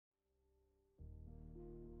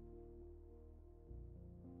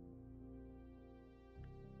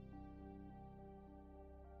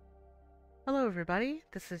Hello everybody,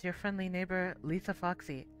 this is your friendly neighbor Lisa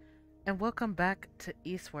Foxy, and welcome back to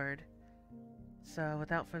Eastward. So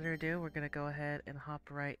without further ado, we're gonna go ahead and hop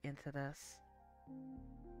right into this.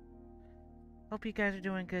 Hope you guys are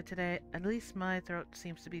doing good today. At least my throat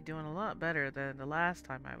seems to be doing a lot better than the last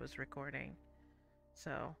time I was recording.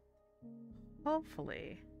 So,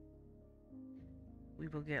 hopefully, we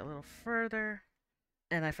will get a little further.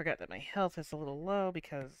 And I forgot that my health is a little low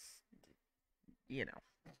because, you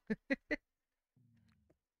know.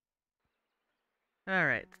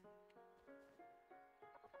 Alright.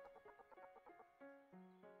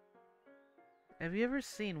 Have you ever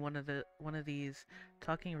seen one of these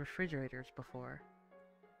talking refrigerators before?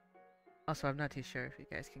 Also, I'm not too sure if you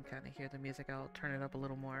guys can kind of hear the music. I'll turn it up a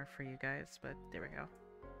little more for you guys, but there we go.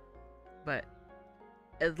 But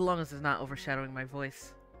as long as it's not overshadowing my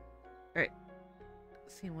voice. Alright,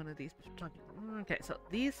 seen one of these talking. Okay, so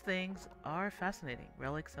these things are fascinating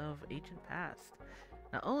relics of ancient past.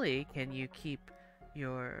 Not only can you keep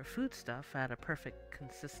your foodstuff at a perfect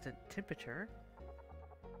consistent temperature,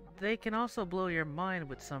 they can also blow your mind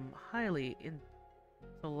with some highly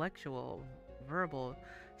intellectual verbal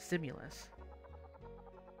stimulus.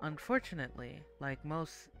 Unfortunately, like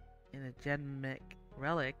most enigmatic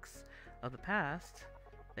relics of the past,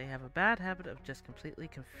 they have a bad habit of just completely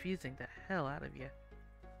confusing the hell out of you.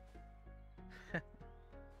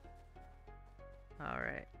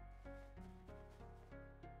 Alright.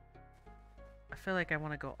 I feel like I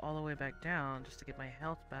want to go all the way back down just to get my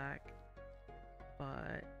health back,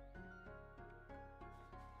 but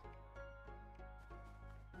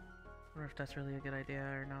I wonder if that's really a good idea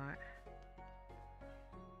or not.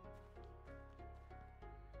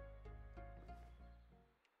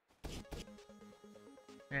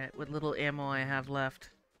 Alright, what little ammo I have left.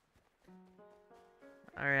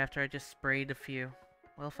 Alright, after I just sprayed a few.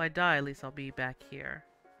 Well, if I die, at least I'll be back here.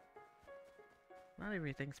 Not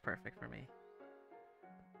everything's perfect for me.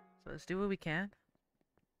 So let's do what we can.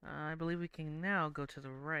 I believe we can now go to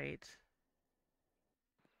the right.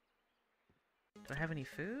 Do I have any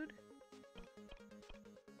food?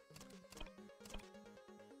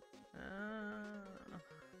 Alright.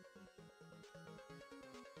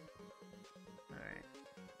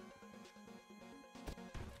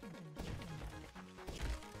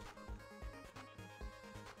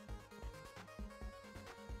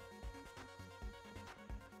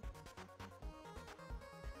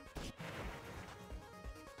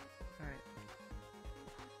 Alright.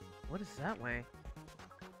 What is that way?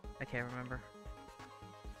 I can't remember.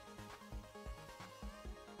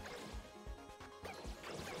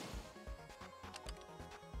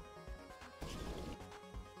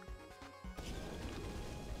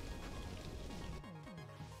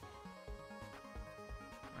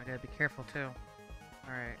 I gotta be careful too.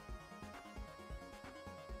 Alright.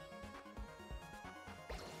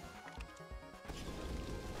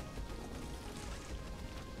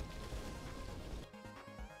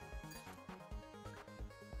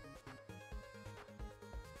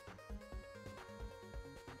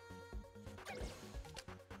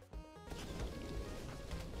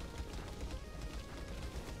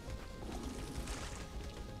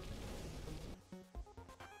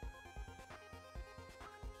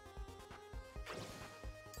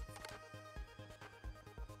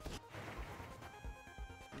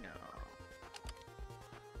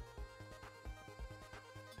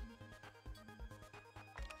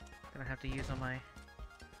 Gonna have to use all my...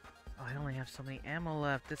 Oh, I only have so many ammo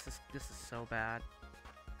left. This is so bad.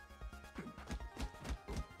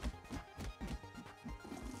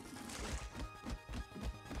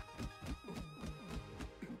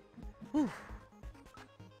 Whew.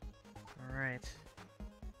 Alright.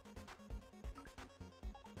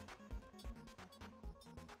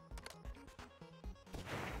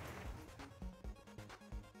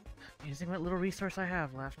 Using what little resource I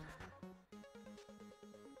have left.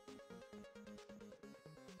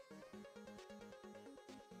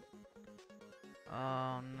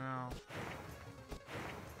 Oh no.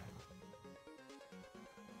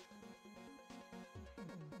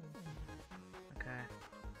 Okay.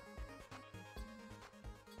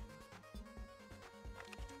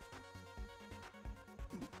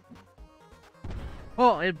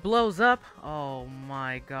 Oh, it blows up? Oh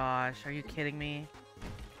my gosh, are you kidding me?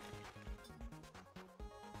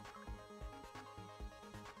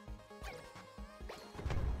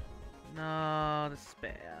 No, this is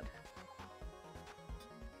bad.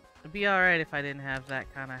 It'd be alright if I didn't have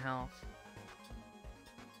that kind of health.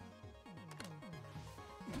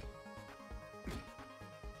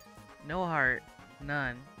 No heart.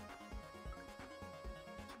 None.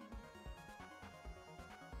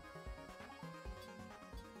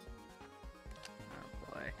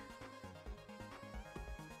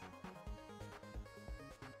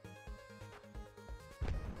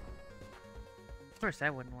 Of course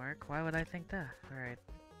that wouldn't work. Why would I think that? Alright.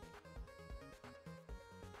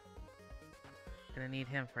 Gonna need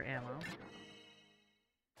him for ammo.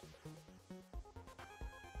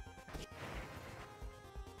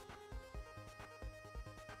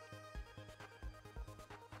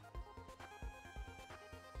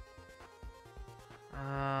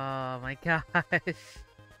 Oh my gosh.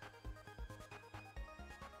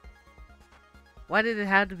 Why did it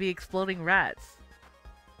have to be exploding rats?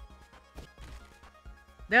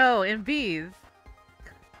 No, and bees.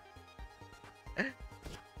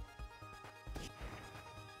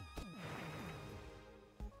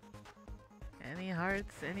 Any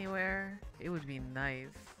hearts anywhere? It would be nice.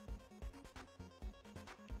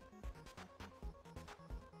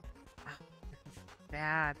 Oh, this is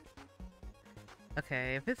bad.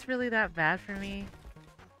 Okay, if it's really that bad for me,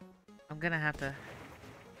 I'm gonna have to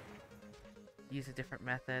use a different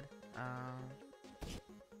method.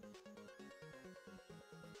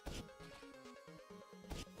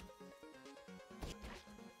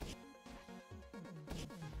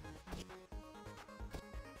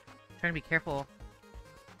 Trying to be careful.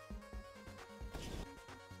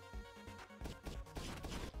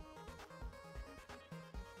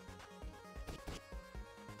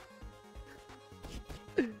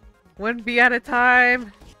 One bee at a time.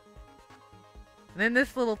 And then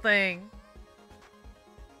this little thing.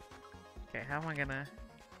 Okay, how am I gonna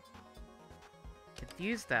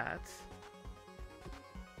use that?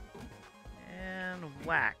 And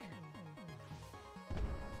whack.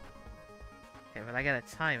 Okay, but I gotta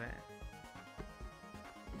time it.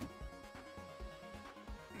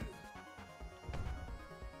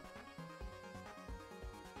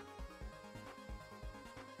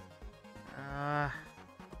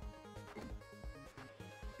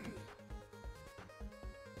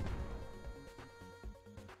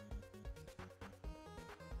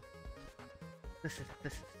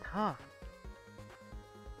 This is tough.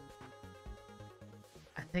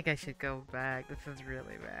 I think I should go back. This is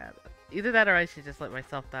really bad. Either that or I should just let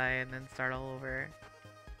myself die and then start all over.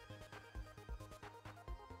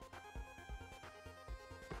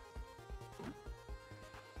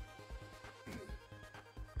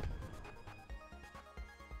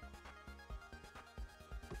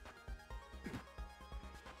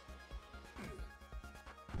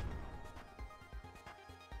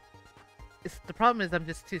 The problem is I'm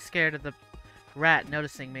just too scared of the rat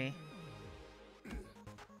noticing me.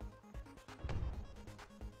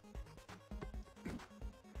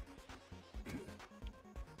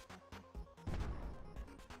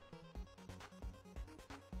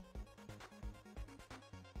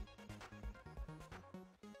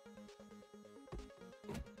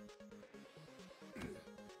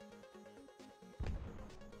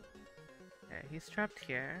 Okay, he's trapped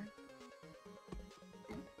here.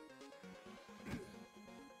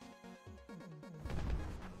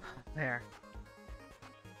 There.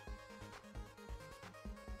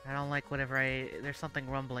 I don't like whatever there's something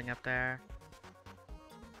rumbling up there.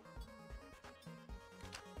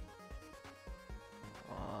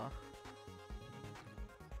 Oh.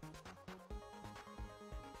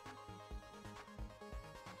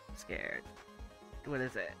 I'm scared. What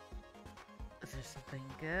is it? Is there something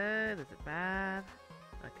good? Is it bad?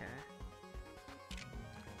 Okay.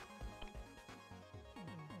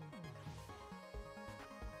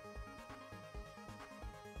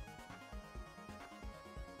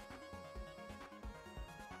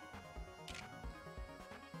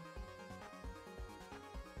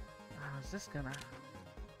 How's this gonna...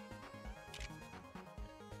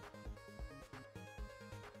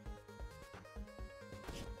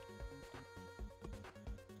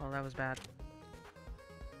 Oh, that was bad.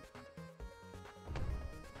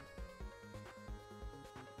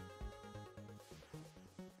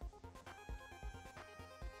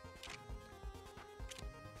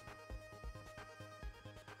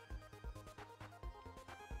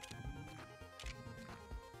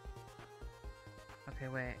 Okay,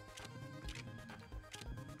 wait.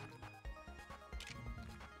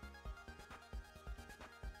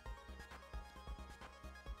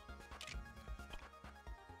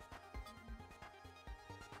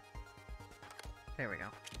 There we go.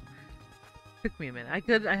 Took me a minute.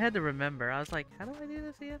 I had to remember. I was like, how do I do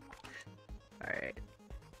this again? Alright.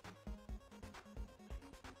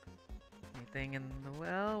 Anything in the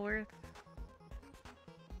well worth?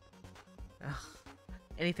 Ugh.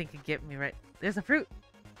 Anything could get me right. There's a fruit!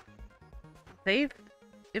 Safe?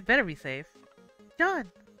 It better be safe.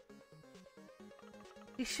 John!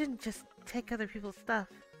 You shouldn't just take other people's stuff.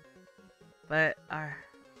 But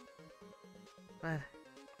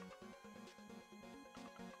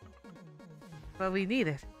we need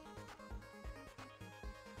it.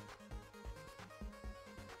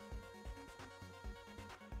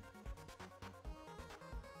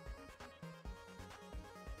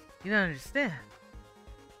 You don't understand.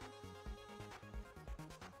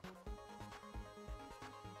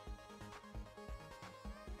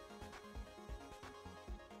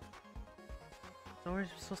 So what are we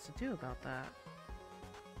supposed to do about that?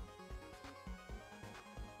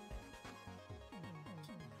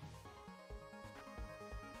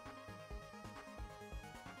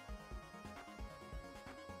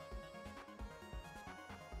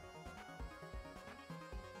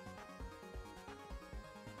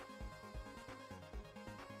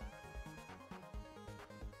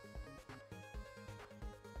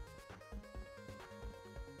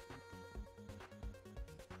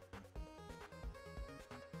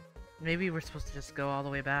 Maybe we're supposed to just go all the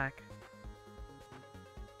way back.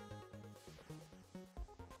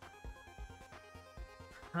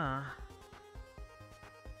 Huh.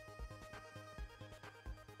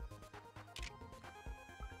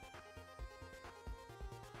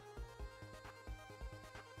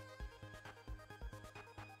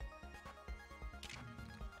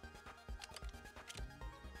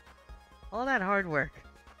 All that hard work.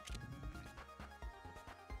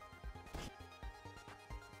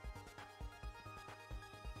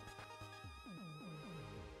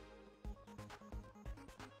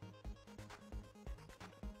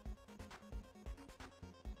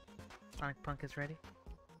 Sonic Punk is ready.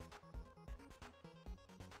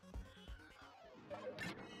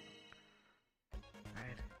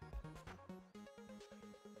 Alright.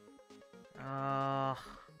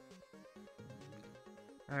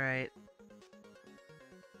 Alright.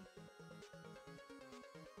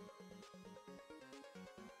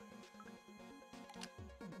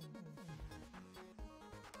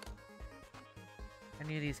 I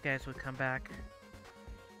knew these guys would come back.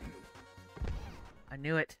 I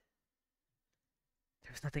knew it.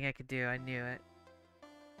 There was nothing I could do. I knew it.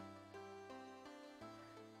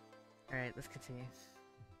 Alright, let's continue.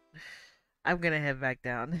 I'm gonna head back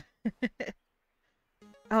down.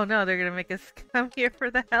 Oh no, they're gonna make us come here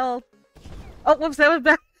for the help. Oh, whoops, that was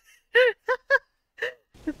bad.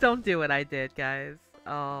 Don't do what I did, guys.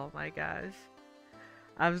 Oh my gosh.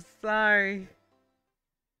 I'm sorry.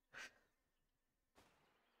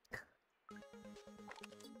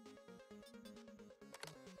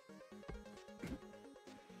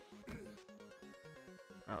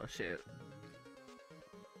 Oh shoot.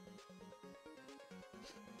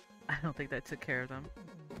 I don't think that took care of them.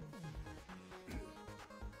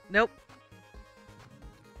 Nope.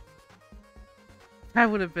 That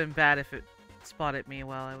would have been bad if it spotted me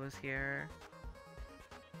while I was here.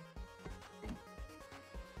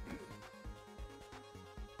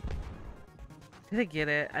 Did it get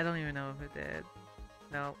it? I don't even know if it did.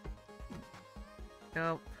 Nope.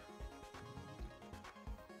 Nope.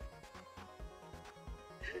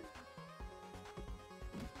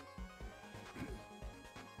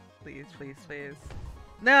 Please, please, please.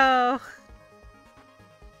 No!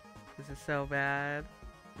 This is so bad.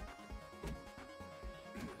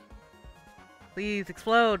 Please,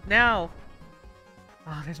 explode, now!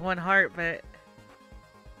 Oh, there's one heart, but...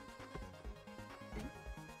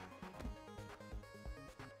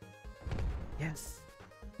 Yes.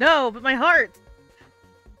 No, but my heart!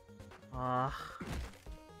 Oh.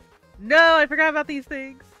 No, I forgot about these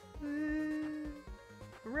things!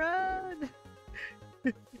 Run!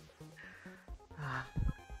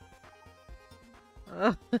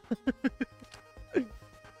 Oh.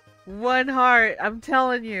 One heart, I'm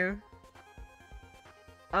telling you.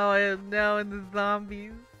 Oh no, and the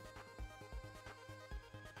zombies.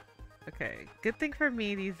 Okay, good thing for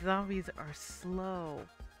me, these zombies are slow.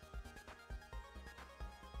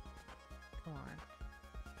 Come on.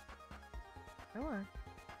 Come on.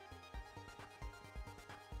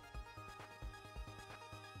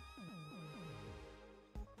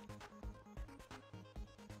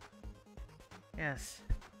 Yes.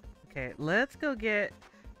 Okay, let's go get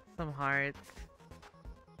some hearts.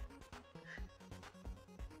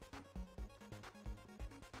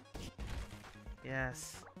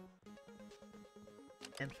 Yes.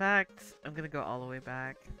 In fact, I'm gonna go all the way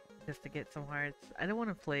back just to get some hearts. I don't want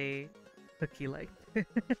to play hooky like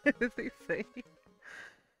they say.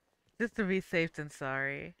 Just to be safe than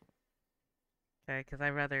sorry. Okay, because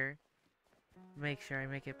I'd rather make sure I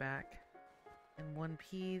make it back in one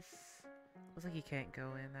piece. Looks like you can't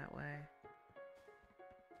go in that way.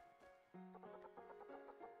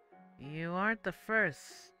 You aren't the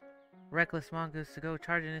first reckless mongoose to go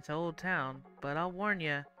charging into Old Town, but I'll warn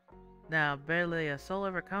you. Now, barely a soul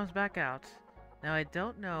ever comes back out. Now, I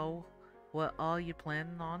don't know what all you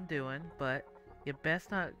planning on doing, but you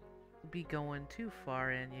best not be going too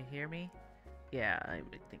far in, you hear me? Yeah, I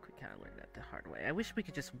think we kind of learned that the hard way. I wish we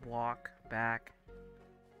could just walk back.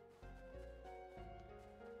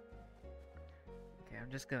 I'm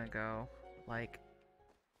just gonna go, like...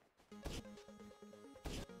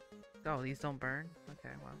 Oh, these don't burn?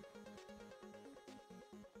 Okay, well.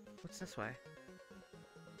 What's this way?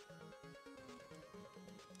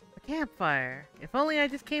 A campfire! If only I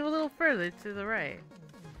just came a little further to the right.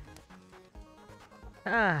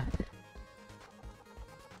 Ah.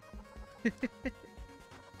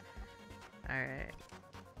 Alright.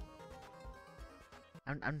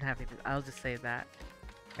 I'm happy to- I'll just say that.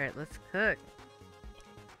 Alright, let's cook.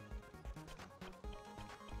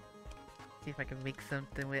 See if I can make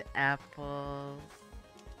something with apples.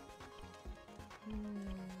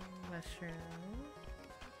 Mushroom.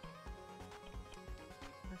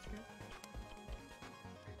 Mushroom.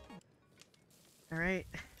 Alright.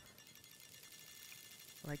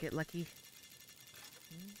 Will I get lucky?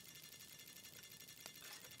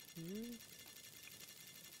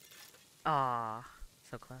 Aw,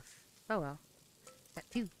 so close. Oh well. Got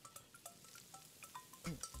two.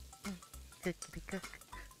 Cookity cook.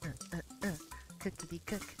 Cookity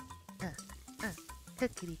cook.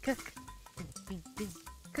 Cookity cook. Bing bing.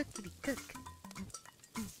 Cookity cook.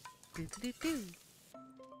 Do do do.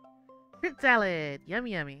 Fruit salad.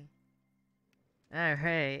 Yummy yummy.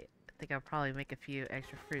 Alright. I think I'll probably make a few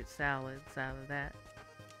extra fruit salads out of that.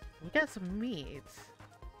 We got some meat.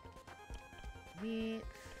 Meat.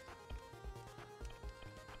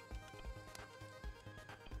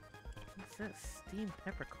 What's this? Steamed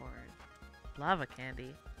peppercorn. Lava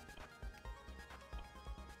candy.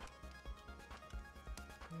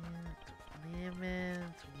 Lemon,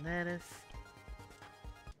 some lettuce.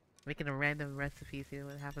 Making a random recipe, see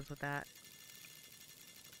what happens with that.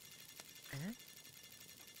 And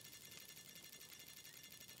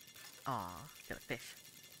aw, got a fish.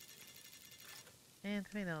 And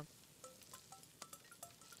tomato.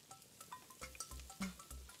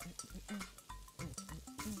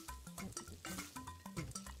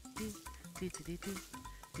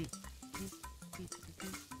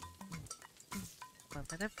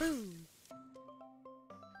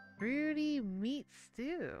 Fruity meat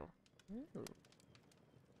stew. Ooh.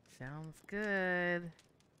 Sounds good.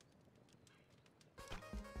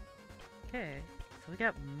 Okay, so we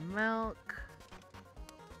got milk.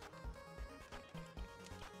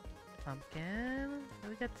 Pumpkin. And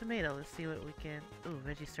we got tomato. Let's see what we can... Ooh,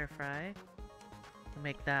 veggie stir fry. We'll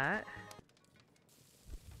make that.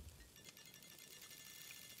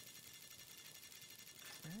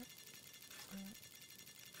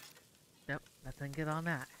 Nope, nothing good on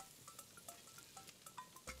that.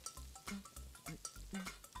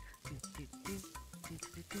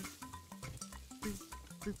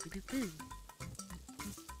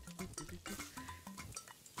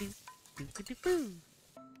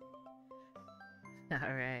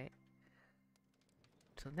 Alright.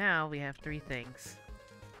 So now we have 3 things.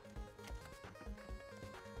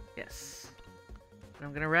 Yes. And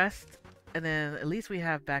I'm gonna rest, and then at least we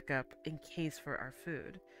have backup in case for our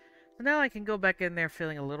food. So now I can go back in there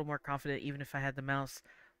feeling a little more confident, even if I had the mouse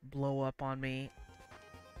blow up on me.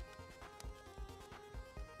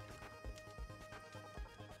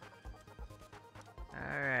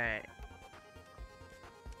 Alright.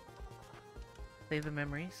 Save the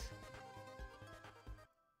memories.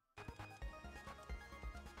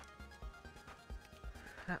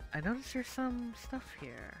 I noticed there's some stuff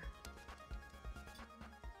here.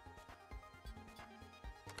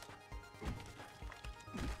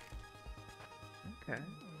 Okay.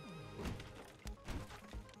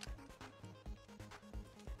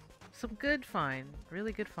 Some good find.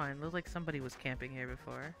 Really good find. Looks like somebody was camping here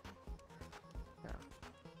before. Oh.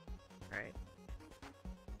 Right.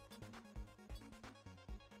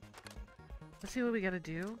 Let's see what we gotta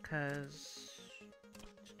do, cause...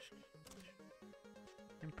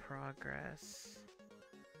 in progress.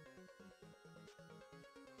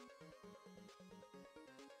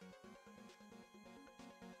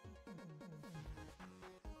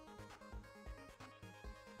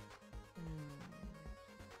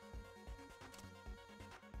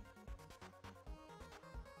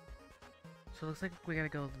 So it looks like we gotta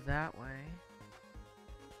go that way.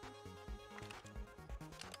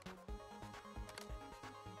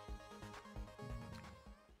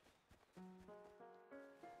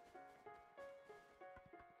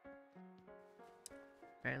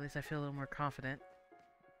 Right, at least I feel a little more confident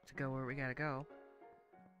to go where we gotta go.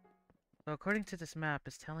 So according to this map,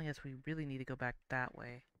 it's telling us we really need to go back that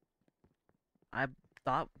way. I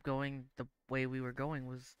thought going the way we were going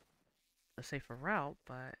was a safer route,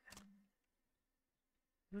 but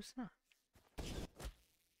it was not.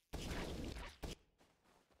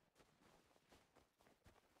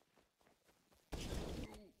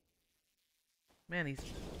 Man, these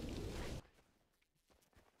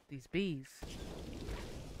These bees.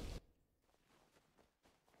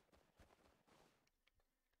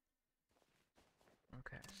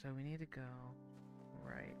 Okay, so we need to go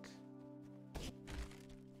right.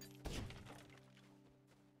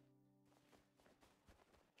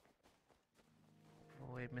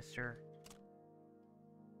 Avoid Mr.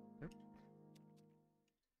 Oop.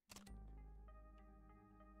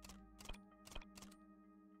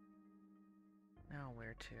 Now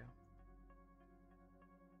where to?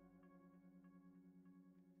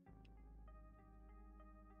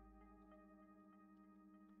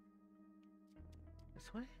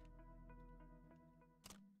 This way?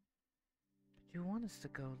 But you want us to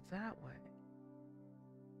go that way.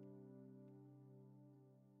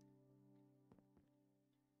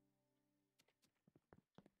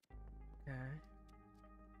 Okay.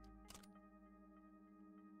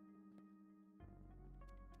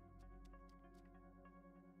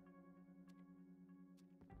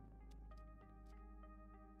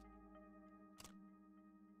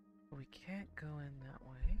 We can't go in that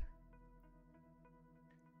way.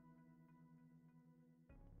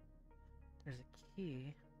 There's a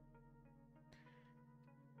key.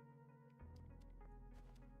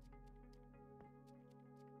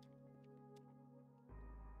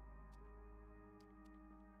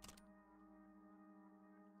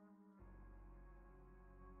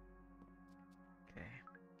 Okay.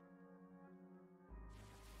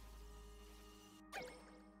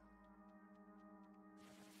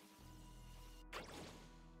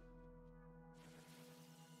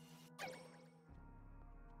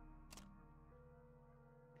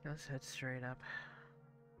 Let's head straight up.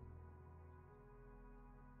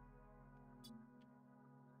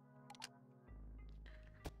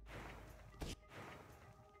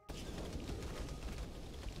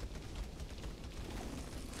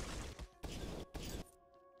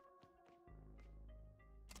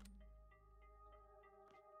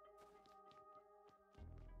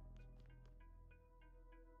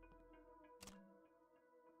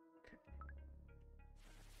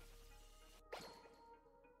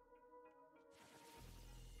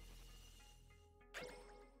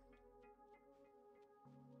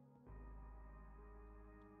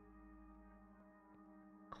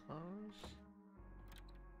 Close.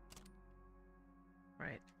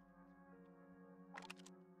 Right.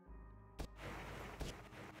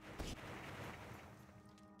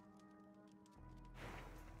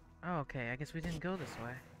 Oh, okay, I guess we didn't go this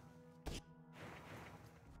way.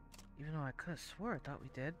 Even though I could have swore I thought we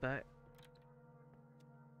did, but...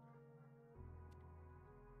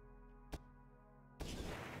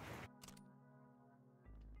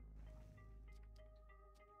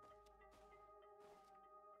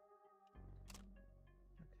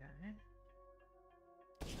 Okay.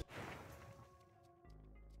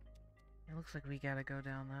 It looks like we gotta go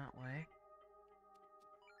down that way.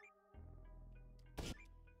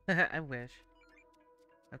 I wish.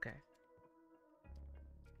 Okay.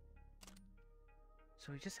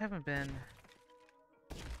 So we just haven't been...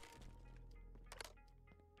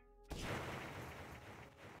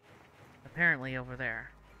 apparently over there.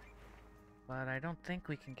 But I don't think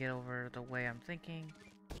we can get over the way I'm thinking.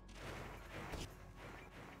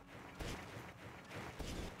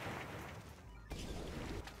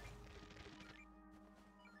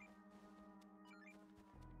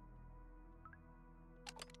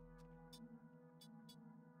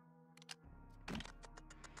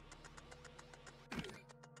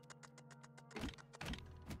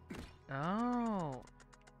 Oh!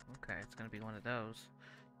 Okay, it's gonna be one of those.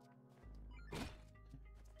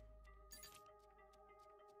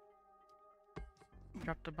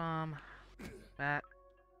 Drop the bomb. Bat.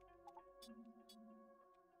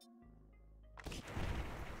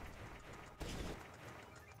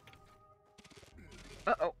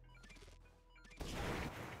 Uh-oh!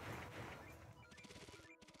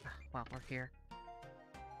 Wow, we're here.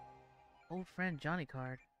 Old friend Johnny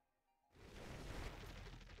card.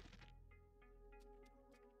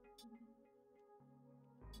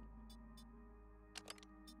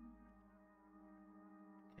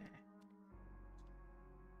 Okay.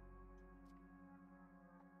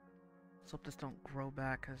 Let's hope this don't grow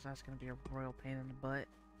back, because that's gonna be a royal pain in the butt.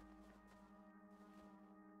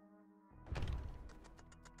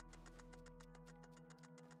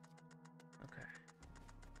 Okay.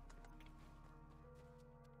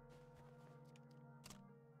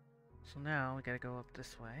 So now we gotta go up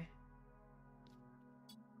this way.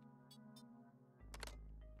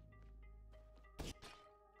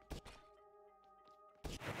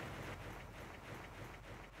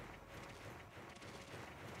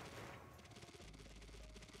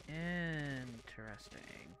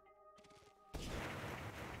 Interesting.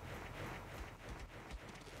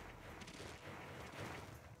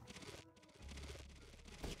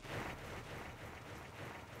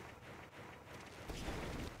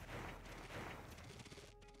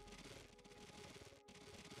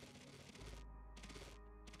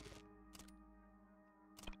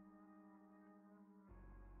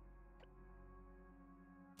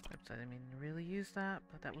 Oops, I didn't mean to really use that,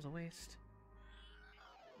 but that was a waste.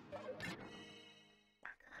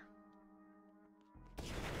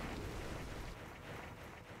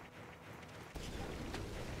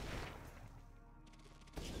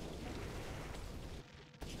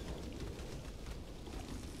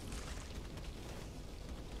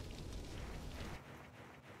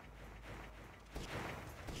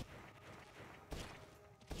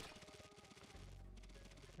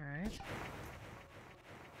 Alright.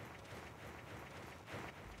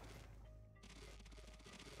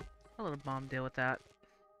 I'll let a bomb deal with that.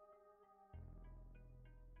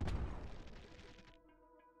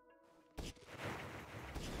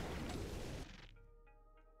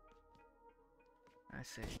 I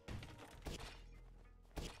see.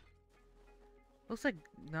 Looks like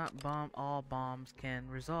not all bombs can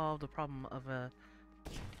resolve the problem of a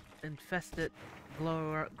infested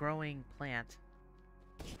growing plant.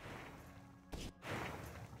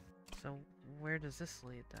 So where does this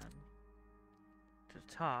lead then? To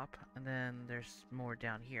the top, and then there's more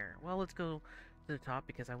down here. Well, let's go to the top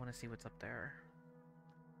because I want to see what's up there.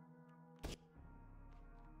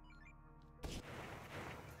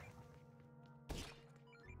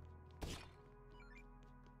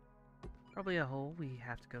 Probably a hole we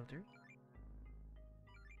have to go through.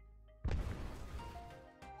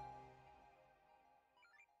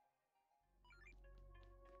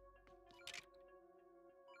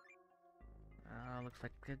 Looks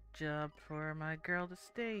like a good job for my girl to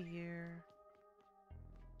stay here.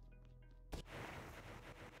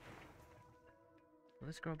 Will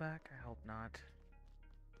this grow back? I hope not.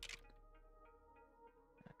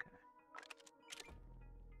 Okay.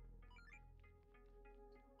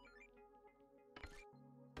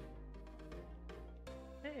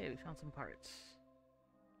 Hey, we found some parts.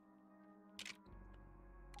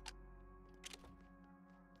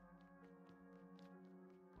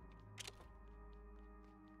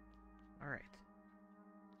 Alright.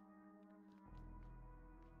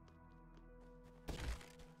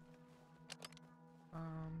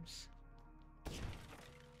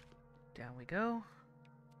 Down we go.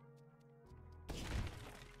 A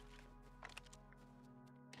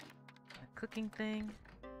cooking thing.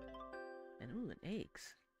 And ooh, and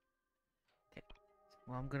eggs. Okay.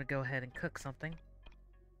 Well, I'm gonna go ahead and cook something.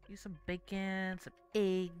 Use some bacon, some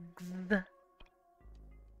eggs.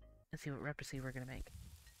 Let's see what recipe we're gonna make.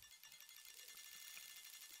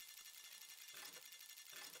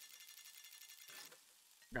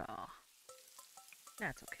 Aw.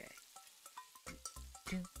 That's okay.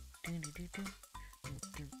 Do do do do do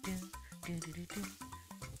do do do do do do.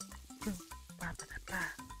 Boom, ba ba da ba.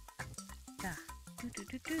 Da do do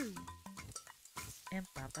do do. And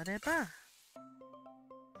ba ba da ba.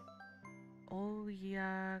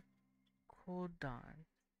 Oyakodon.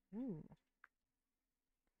 Ooh.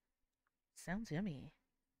 Sounds yummy.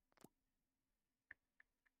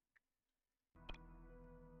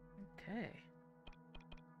 Okay.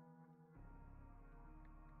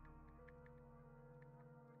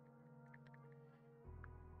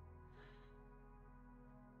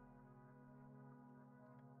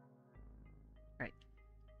 Right.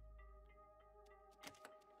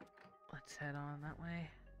 Let's head on that way.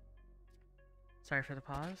 Sorry for the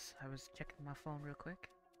pause. I was checking my phone real quick.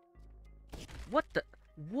 What the?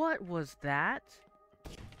 What was that?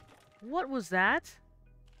 What was that?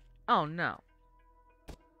 Oh no.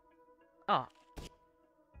 Oh.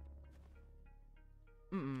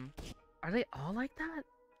 Mm-mm. Are they all like that?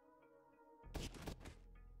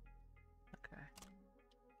 Okay.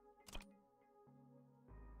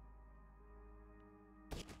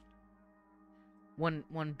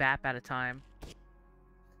 One bap at a time.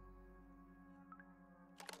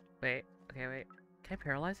 Wait. Okay, wait. Can I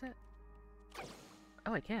paralyze it?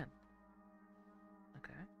 Oh, I can.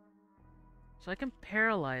 Okay. So I can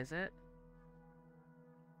paralyze it.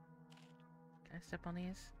 Can I step on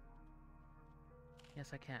these?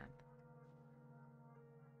 Yes, I can.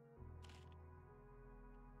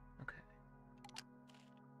 Okay.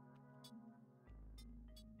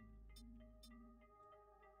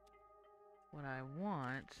 What I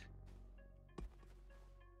want...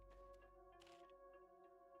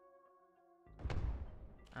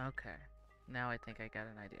 Okay. Now I think I got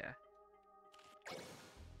an idea.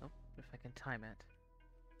 Oh, if I can time it.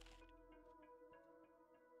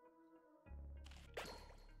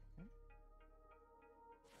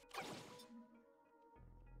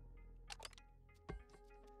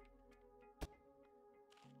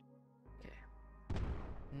 Okay.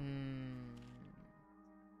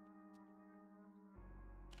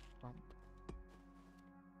 Bump.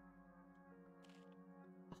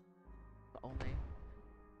 Oh, if only.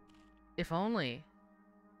 If only.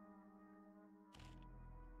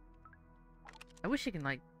 wish you can,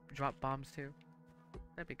 like, drop bombs, too.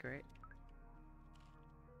 That'd be great.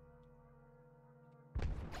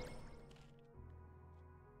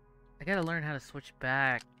 I gotta learn how to switch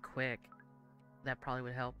back quick. That probably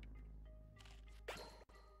would help.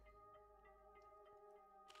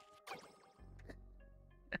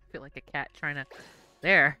 I feel like a cat trying to...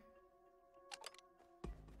 There!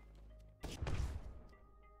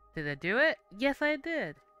 Did I do it? Yes, I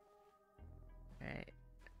did! Alright.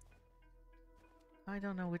 I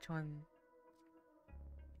don't know which one...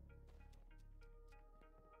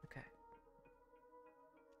 Okay.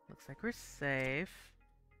 Looks like we're safe.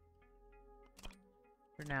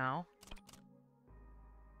 For now.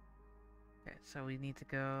 Okay, so we need to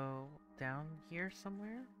go down here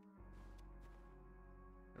somewhere?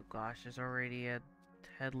 Oh gosh, there's already a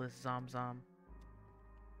headless Zom.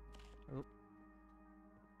 Oop.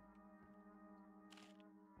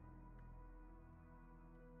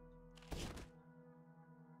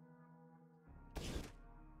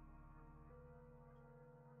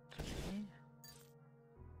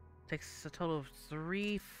 Takes a total of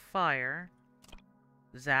 3 fire.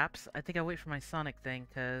 Zaps. I think I'll wait for my Sonic thing,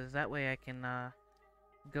 because that way I can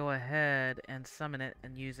go ahead and summon it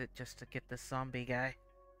and use it just to get this zombie guy.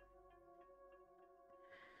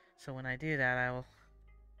 So when I do that, I will...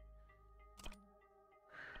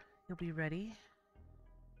 You'll be ready.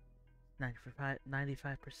 95%.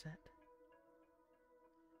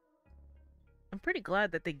 I'm pretty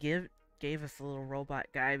glad that they gave us a little robot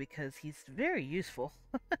guy, because he's very useful.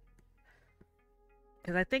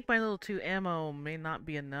 Because I think my little 2 ammo may not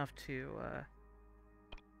be enough to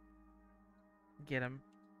get him.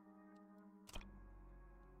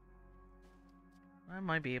 I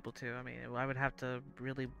might be able to. I mean, I would have to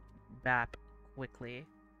really bap quickly.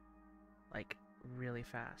 Like, really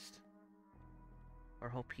fast. Or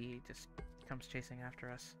hope he just comes chasing after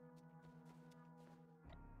us.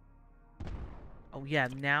 Oh yeah,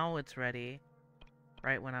 now it's ready.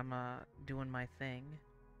 Right when I'm doing my thing.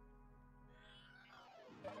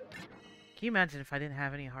 Can you imagine if I didn't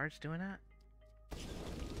have any hearts doing that?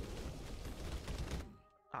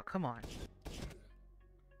 Oh, come on.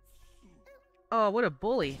 Oh, what a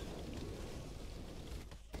bully.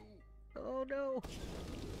 Oh, no.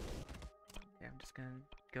 Yeah, I'm just gonna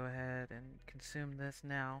go ahead and consume this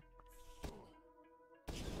now.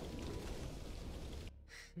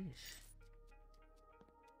 Sheesh.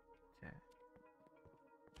 Okay.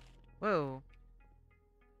 Whoa.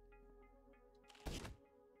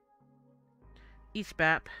 Each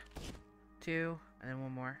BAP. 2, and then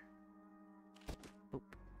 1 more. Oop.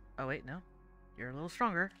 Oh wait, no. You're a little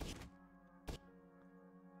stronger.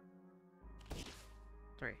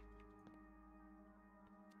 3.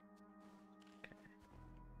 Okay.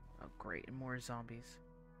 Oh great, and more zombies.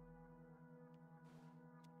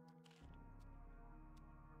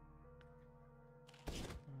 1,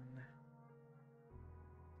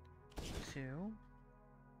 2,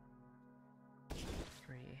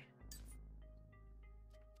 3.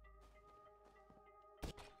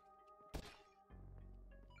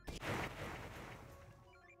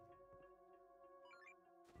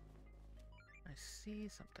 I see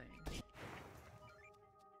something.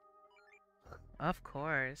 Of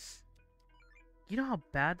course. You know how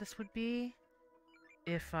bad this would be?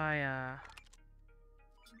 If I,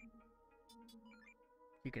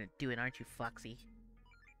 You're gonna do it, aren't you, Foxy?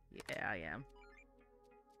 Yeah, I am.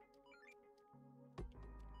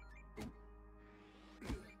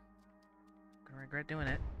 Gonna regret doing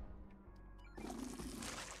it.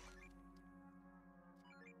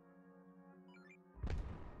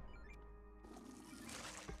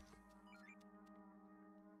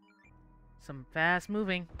 Some fast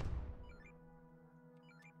moving.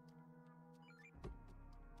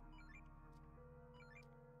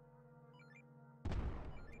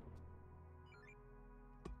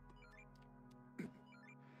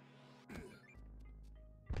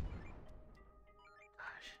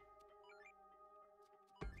 Gosh.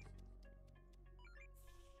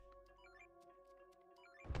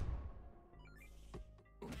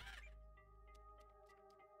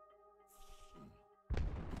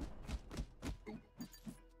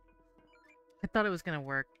 I thought it was gonna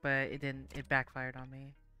work, but it didn't. It backfired on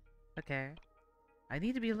me. Okay. I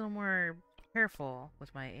need to be a little more careful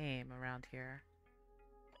with my aim around here.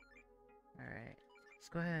 Alright. Let's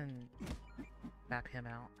go ahead and map him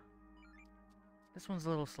out. This one's a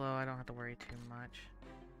little slow. I don't have to worry too much.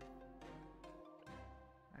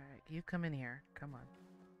 Alright, you come in here. Come on.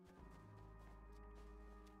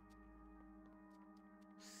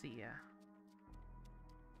 See ya.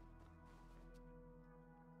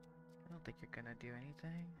 I don't think you're gonna do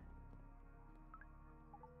anything.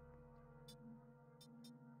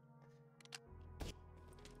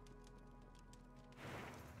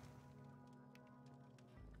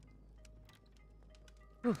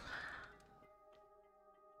 Whew.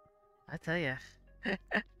 I tell ya.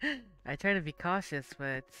 I try to be cautious, but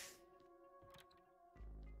it's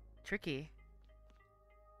tricky.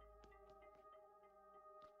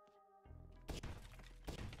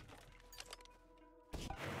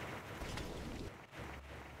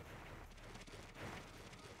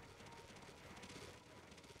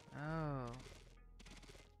 Oh.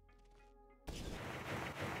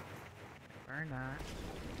 Or not.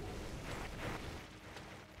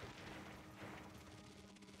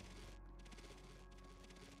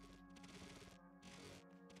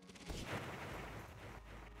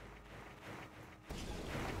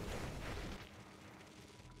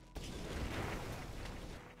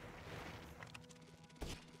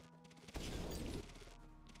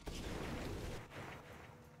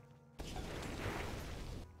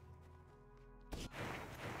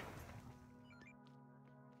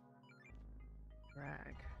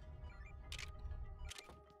 Rag.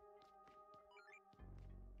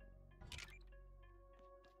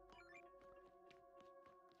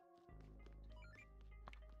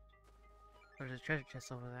 There's a treasure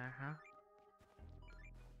chest over there, huh?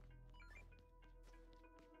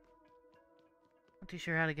 Not too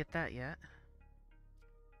sure how to get that yet.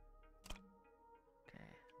 Okay.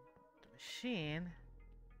 The machine.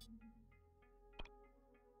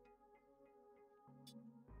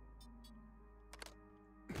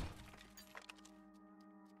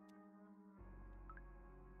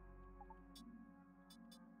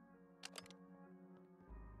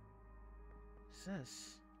 What's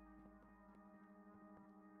this?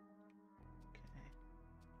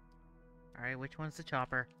 Okay. Alright, which one's the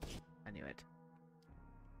chopper? I knew it.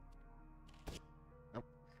 Nope.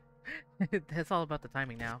 That's all about the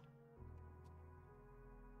timing now.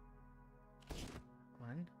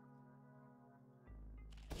 1,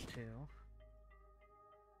 2,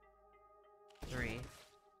 3.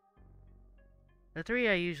 The 3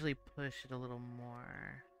 I usually push it a little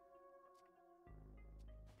more.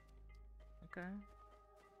 Okay.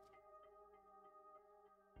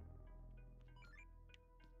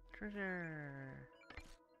 Treasure!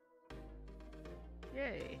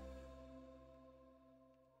 Yay!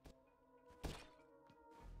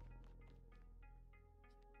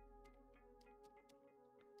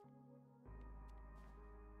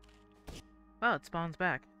 Well, it spawns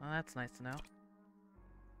back. Well, that's nice to know.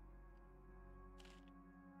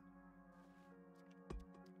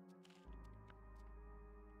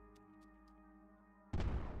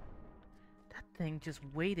 That thing just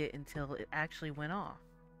waited until it actually went off.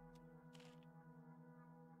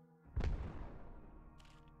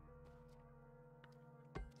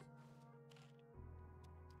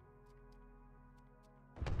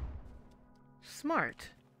 Smart.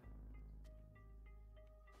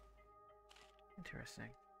 Interesting.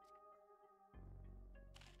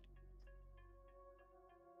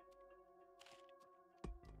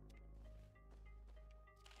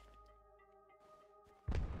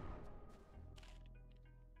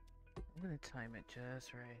 I'm gonna time it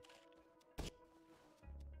just right.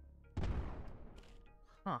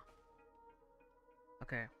 Huh.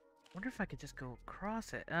 Okay. Wonder if I could just go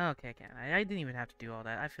across it. Oh, okay, I can. I didn't even have to do all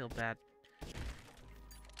that. I feel bad.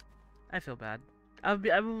 I feel bad.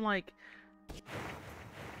 I'm like...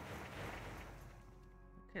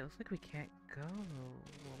 Okay, looks like we can't go.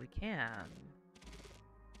 Well, we can.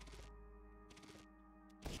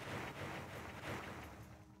 Okay,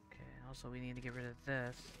 also we need to get rid of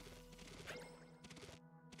this.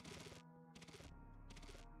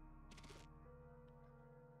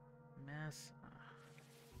 Mess.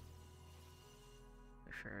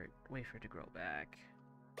 Wait for it to grow back.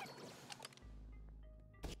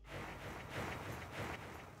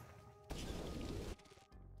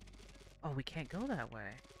 Oh, we can't go that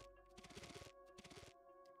way.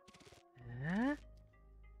 Huh?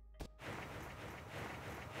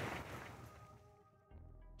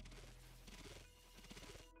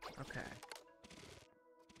 Okay.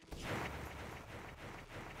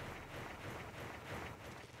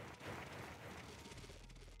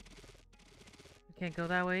 We can't go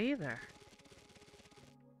that way either.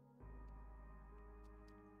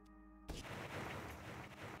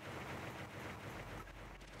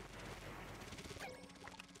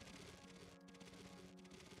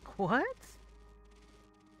 What?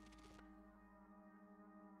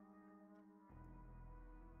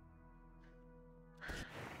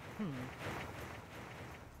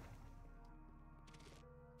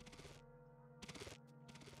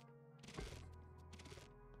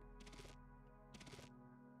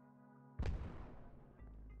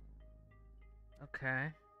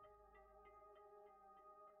 Okay.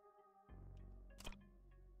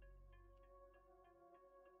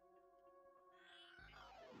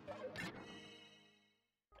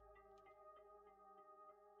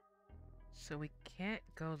 So we can't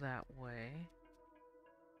go that way.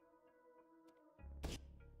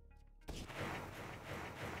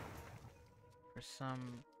 For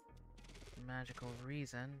some magical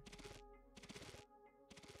reason.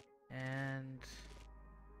 And...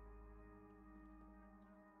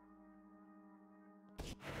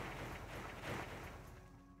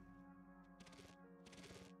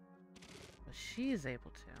 but she is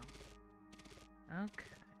able to. Okay.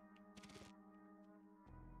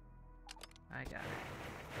 I got it.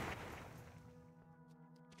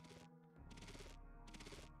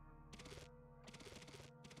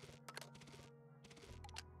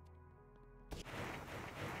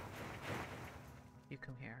 You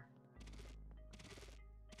come here.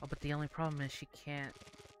 Oh, but the only problem is she can't...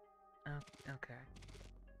 Oh, okay.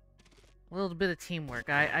 A little bit of teamwork.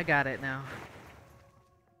 I got it now.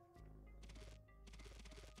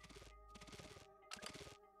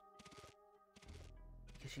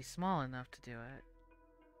 Because she's small enough to do it.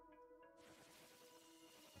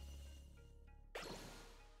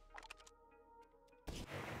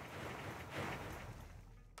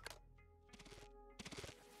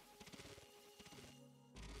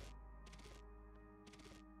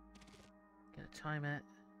 Gotta time it.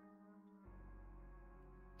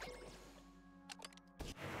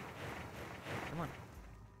 Come on.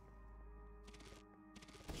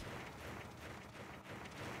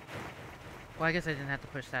 Well, I guess I didn't have to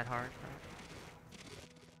push that hard.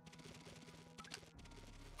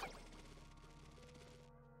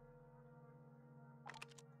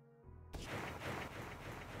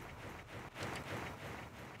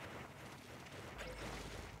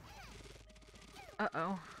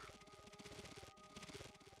 Uh-oh.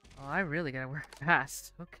 Oh, I really gotta work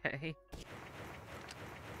fast. Okay.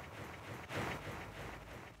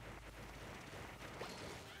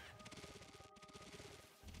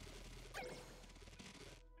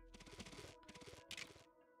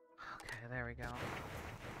 Okay, there we go.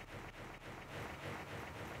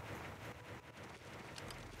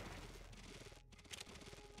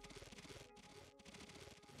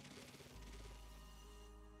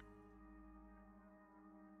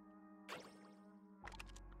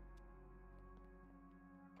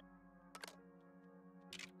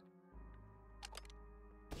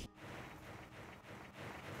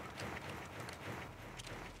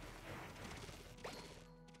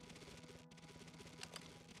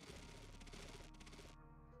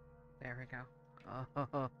 There we go.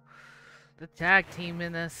 Oh, the tag team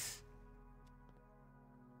in this.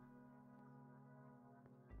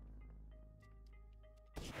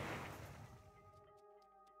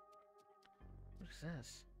 What is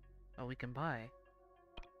this? Oh, we can buy.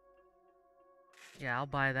 Yeah, I'll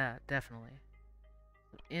buy that, definitely.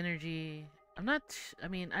 Energy. I'm not... I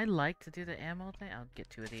mean, I like to do the ammo thing. I'll get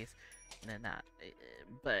 2 of these. And then that.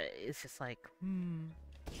 But it's just like,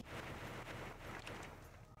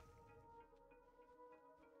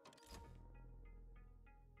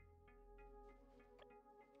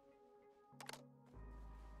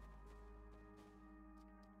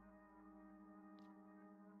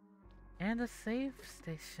 And a safe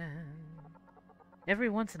station. Every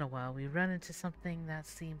once in a while, we run into something that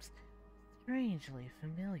seems strangely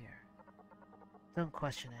familiar. Don't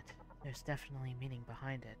question it. There's definitely meaning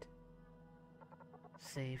behind it.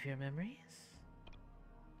 Save your memories?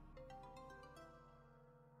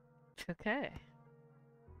 Okay.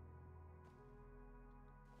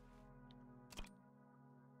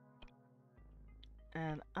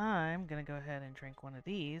 And I'm gonna go ahead and drink one of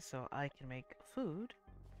these so I can make food.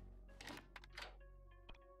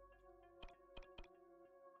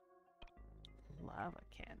 Lava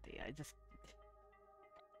candy. I'm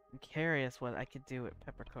curious what I could do with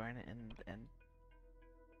peppercorn and...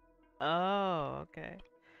 Oh, okay.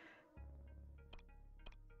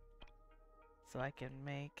 So I can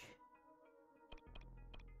make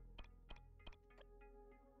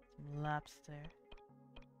some lobster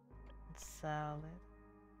and salad.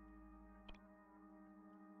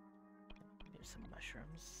 Here's some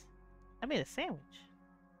mushrooms. I made a sandwich.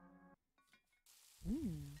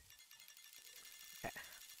 Okay.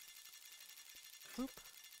 Boop.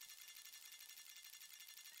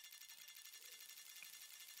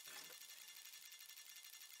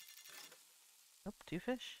 Oh, 2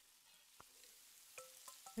 fish.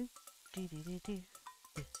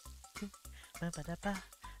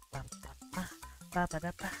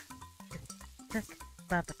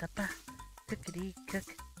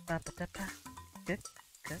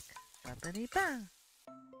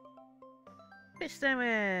 Fish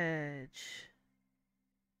sandwich.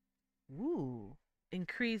 Ooh,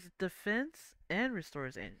 increase defense and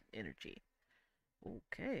restores energy.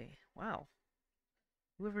 Okay, wow.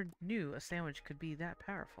 Whoever knew a sandwich could be that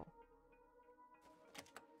powerful.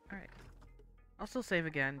 Alright. I'll still save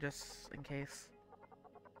again, just in case.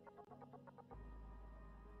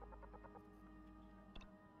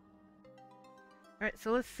 Alright,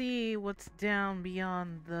 so let's see what's down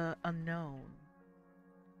beyond the unknown.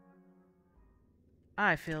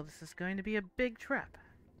 I feel this is going to be a big trap.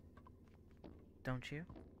 Don't you?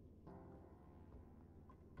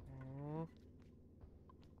 Oh.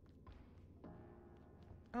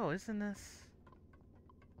 Oh, isn't this...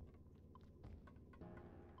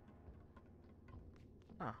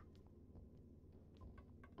 Huh.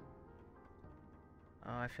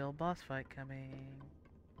 Oh, I feel a boss fight coming.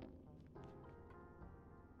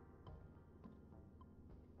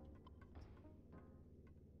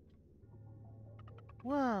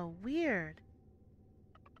 Whoa, weird.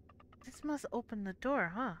 This must open the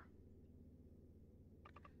door, huh?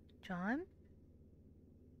 John?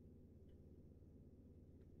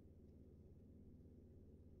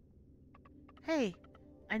 Hey,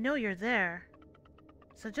 I know you're there.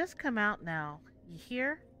 So just come out now. You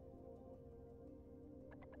hear?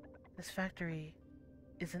 This factory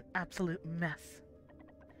is an absolute mess.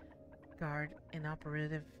 Guard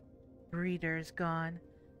inoperative, breeders gone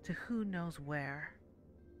to who knows where.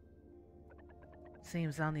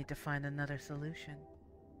 Seems I'll need to find another solution.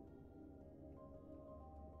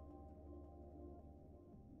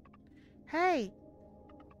 Hey!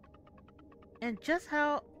 And just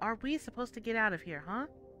how are we supposed to get out of here, huh?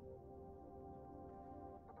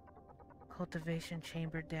 Cultivation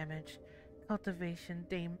chamber damaged. Cultivation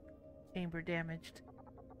chamber damaged.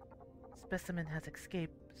 Specimen has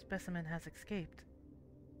escaped. Specimen has escaped.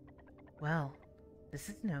 Well, this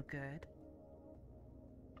is no good.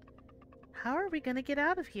 How are we gonna get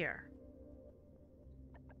out of here?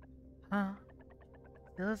 Huh?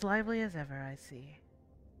 Still as lively as ever, I see.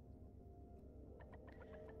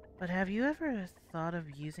 But have you ever thought of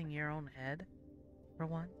using your own head for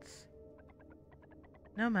once?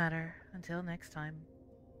 No matter, until next time.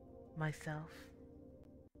 Myself.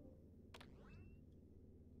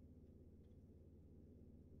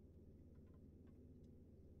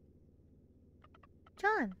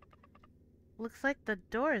 John! Looks like the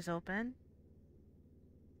door is open.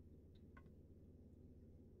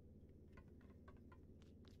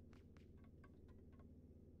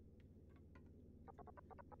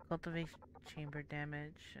 Cultivation chamber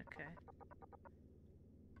damage, okay.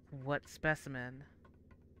 What specimen?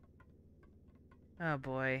 Oh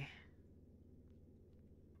boy.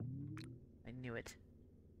 I knew it.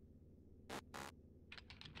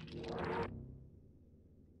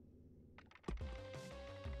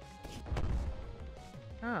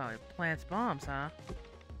 Oh, it plants bombs, huh?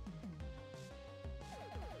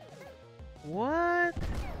 What?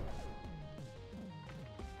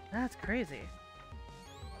 That's crazy.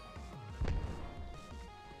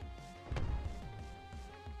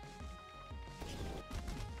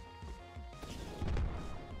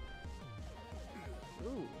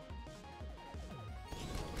 Ooh.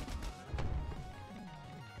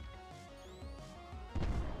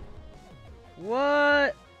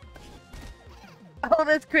 What? Oh,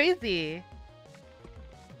 that's crazy.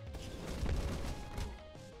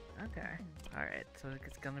 Okay. Alright, so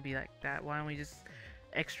it's gonna be like that. Why don't we just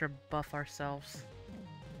extra buff ourselves?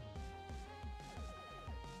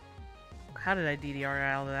 How did I DDR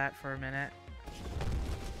out of that for a minute?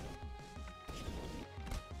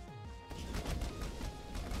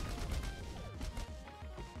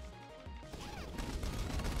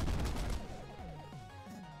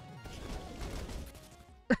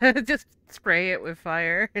 Just spray it with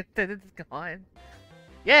fire, and then it's gone.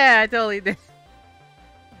 Yeah, I totally did.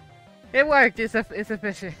 It worked. It's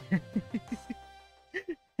efficient.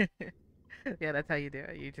 Yeah, that's how you do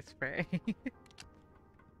it. You just spray.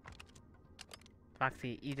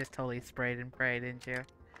 Foxy, you just totally sprayed and prayed, didn't you?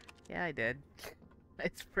 Yeah, I did. I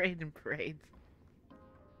sprayed and prayed.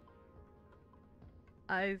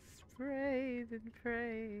 I sprayed and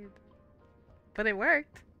prayed. But it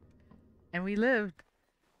worked. And we lived.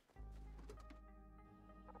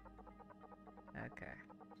 Okay.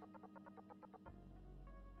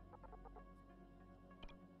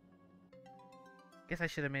 Guess I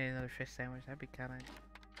should have made another fish sandwich. That'd be kind of...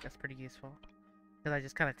 That's pretty useful. Because I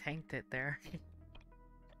just kind of tanked it there.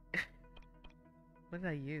 What did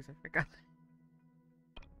I use? I forgot.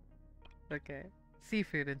 Okay.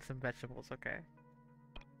 Seafood and some vegetables, okay.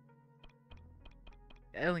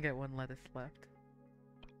 I only got one lettuce left.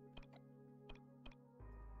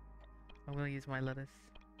 I'm gonna use my lettuce.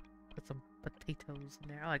 Put some potatoes in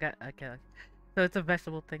there. Oh, I got... Okay. So it's a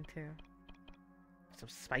vegetable thing, too. Some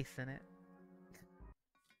spice in it.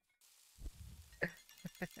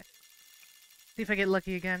 See if I get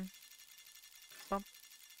lucky again. Bump.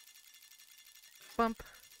 Bump.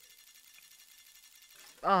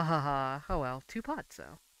 Ah ha ha. Oh well, 2 pots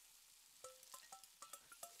though.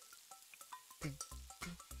 Ding,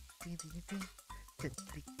 ding, ding, ding, ding.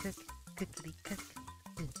 Clickety click, clickety click.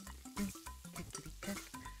 Ding, ding, clickety click.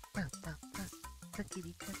 Bum, bum, bum.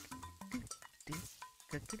 Clickety click. Ding, ding,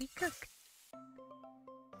 clickety click.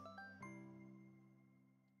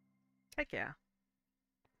 Heck yeah.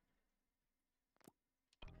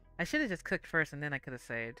 I should have just cooked first and then I could have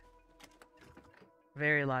saved.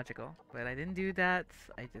 Very logical. But I didn't do that.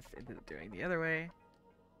 I just ended up doing the other way.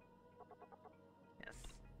 Yes.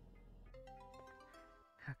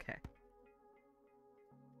 Okay.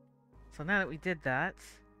 So now that we did that,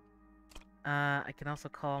 I can also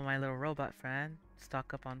call my little robot friend,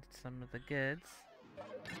 stock up on some of the goods.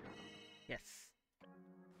 Yes.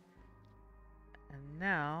 And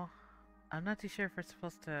now, I'm not too sure if we're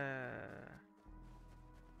supposed to...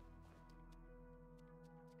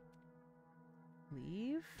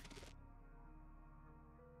 leave?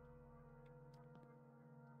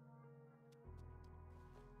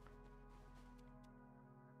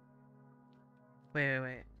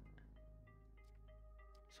 Wait.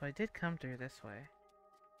 So I did come through this way.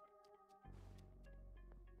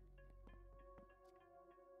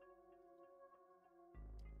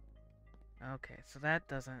 Okay, so that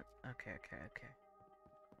doesn't... Okay.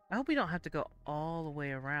 I hope we don't have to go all the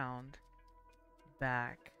way around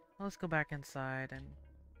back. Well, let's go back inside and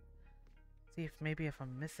see if maybe if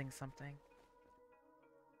I'm missing something.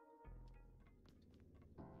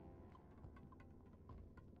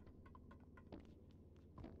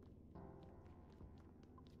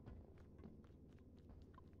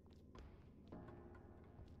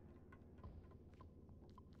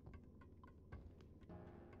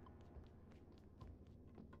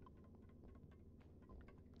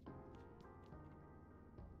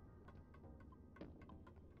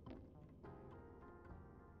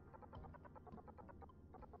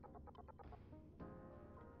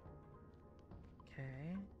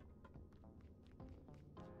 Okay.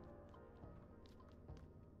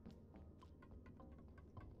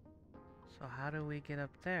 So how do we get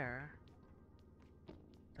up there?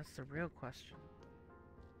 That's the real question.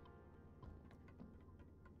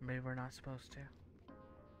 Maybe we're not supposed to.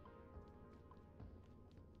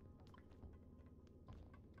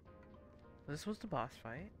 This was the boss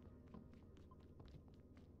fight.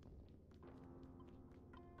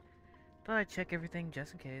 Thought I'd check everything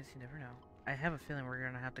just in case, you never know. I have a feeling we're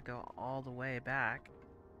gonna have to go all the way back.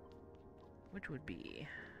 Which would be...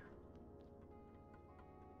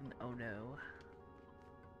 oh no.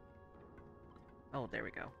 Oh, there we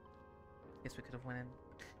go. Guess we could have went in.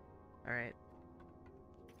 Alright.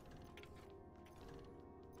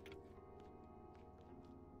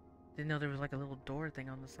 Didn't know there was like a little door thing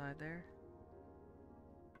on the side there.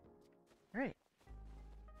 Alright.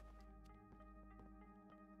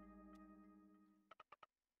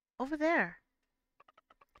 Over there!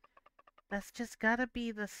 That's just gotta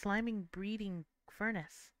be the sliming breeding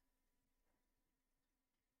furnace.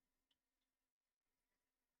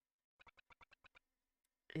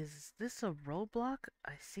 Is this a roadblock?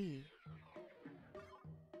 I see.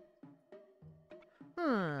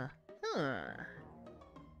 Huh.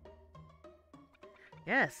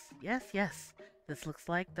 Yes. This looks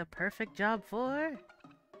like the perfect job for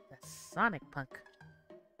the Sonic Punk.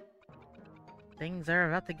 Things are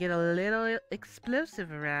about to get a little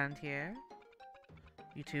explosive around here.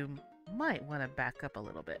 You two might want to back up a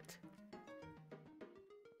little bit.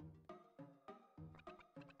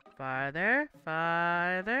 Farther.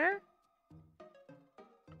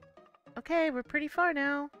 Okay, we're pretty far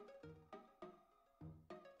now.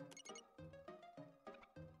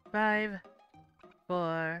 5,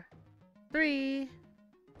 4, 3.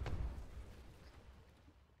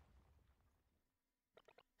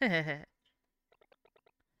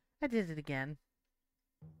 I did it again.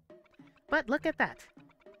 But look at that.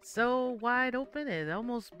 So wide open, it's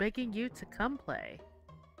almost begging you to come play.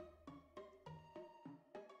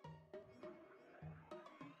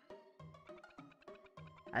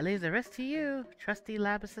 I leave the rest to you, trusty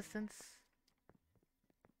lab assistants.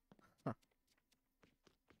 Huh.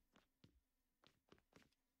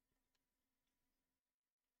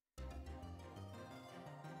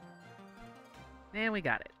 And we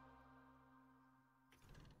got it.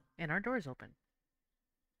 And our door's open.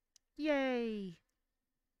 Yay!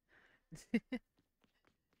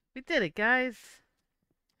 We did it, guys!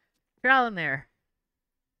 You're all in there.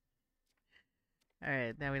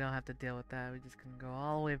 Alright, now we don't have to deal with that. We just can go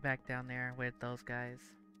all the way back down there with those guys.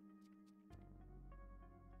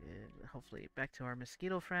 And hopefully back to our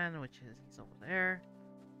mosquito friend, which is he's over there.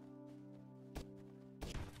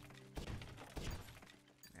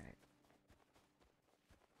 Alright.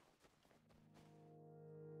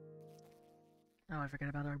 Oh, I forgot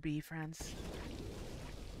about our bee friends.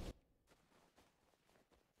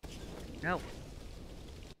 No!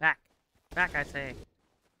 Back! Back, I say!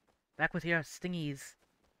 Back with your stingies!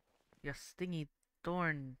 Your stingy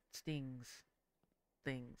thorn stings.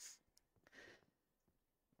 Things.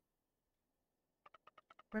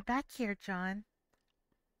 We're back here, John.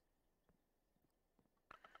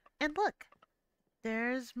 And look!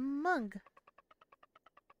 There's Mung.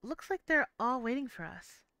 Looks like they're all waiting for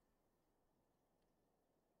us.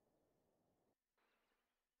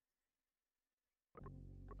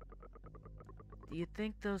 Do you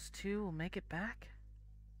think those two will make it back?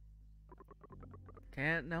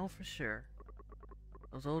 Can't know for sure.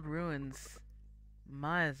 Those old ruins,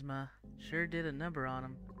 miasma, sure did a number on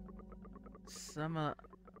them. Some of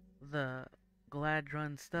the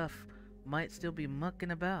Gladrun stuff might still be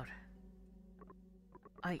mucking about.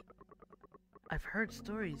 I've heard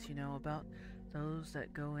stories, you know, about those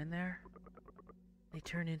that go in there. They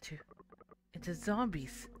turn into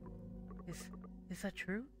zombies. Is that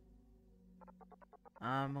true?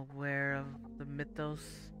 I'm aware of the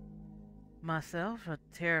mythos myself, a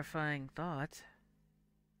terrifying thought.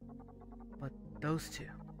 But those two,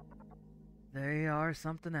 they are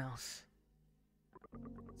something else.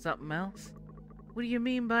 Something else? What do you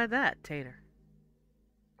mean by that, Tater?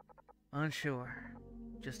 Unsure.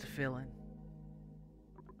 Just a feeling.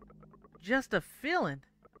 Just a feeling?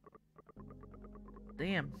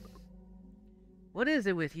 Damn. What is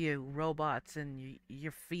it with you, robots, and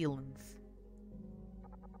your feelings?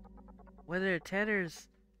 Whether Tater's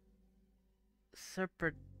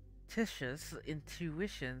superstitious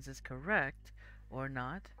intuitions is correct or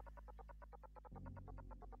not.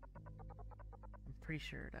 I'm pretty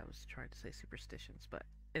sure that was trying to say superstitions, but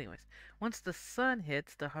anyways, once the sun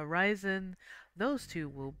hits the horizon, those two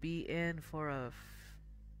will be in for a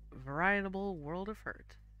veritable world of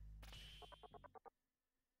hurt.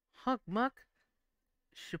 Hugmuck,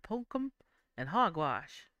 Shipokum, and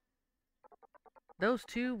Hogwash. Those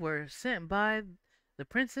two were sent by the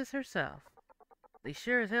princess herself. They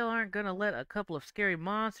sure as hell aren't gonna let a couple of scary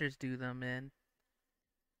monsters do them in.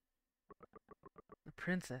 The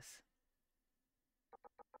princess.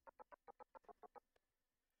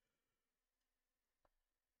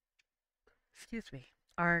 Excuse me.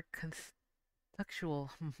 Our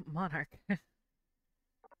conceptual monarch.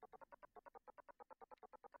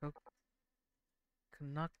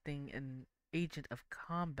 Conducting an agent of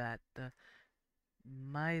combat, the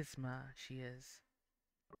miasma she is.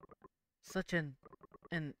 Such an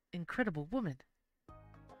incredible woman.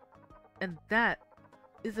 And that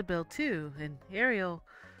Isabel too, and Ariel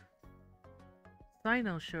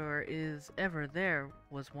Sinosure is ever there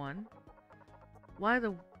was one. Why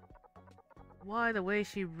the way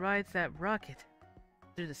she rides that rocket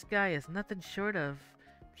through the sky is nothing short of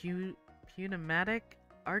pneumatic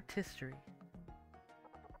artistry.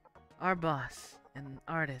 Our boss, an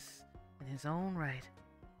artist in his own right.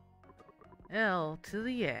 L to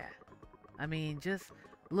the yeah. I mean, just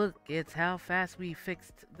look, it's how fast we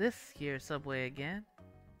fixed this here subway again.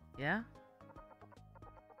 Yeah?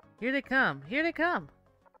 Here they come, here they come!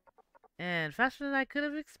 And faster than I could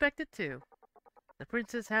have expected too. The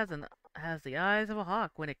princess has the eyes of a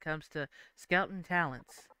hawk when it comes to scouting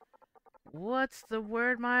talents. What's the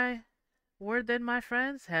word then, my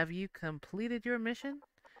friends? Have you completed your mission?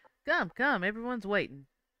 Come, everyone's waiting.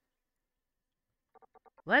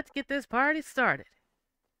 Let's get this party started.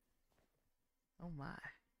 Oh my.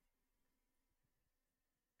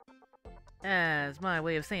 As my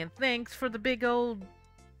way of saying thanks for the big old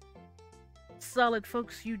solid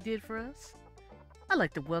folks you did for us, I'd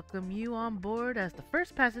like to welcome you on board as the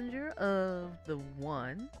first passenger of the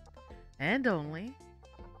one and only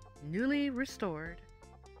newly restored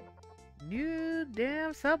new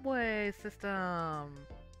damn subway system.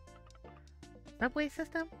 Subway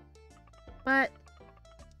system? But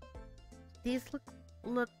these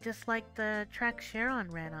look just like the track Sharon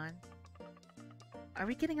ran on. Are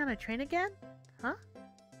we getting on a train again? Huh?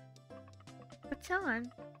 But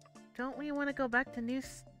John, don't we want to go back to New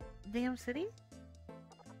Damn City?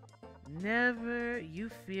 Never you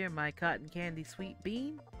fear, my cotton candy sweet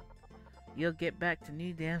bean. You'll get back to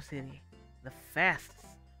New Damn City. The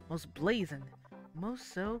fastest, most blazing,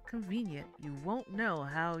 most so convenient you won't know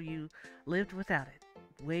how you lived without it.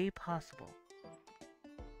 Way possible.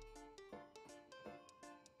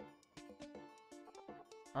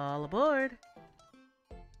 All aboard!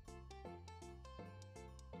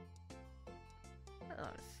 Oh,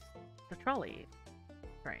 trolley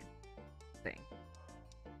train thing.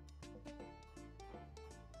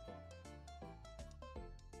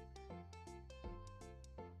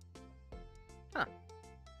 Huh.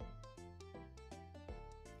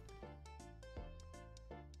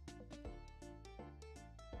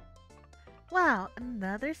 Wow,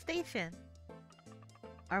 another station.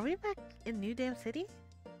 Are we back in New Dam City?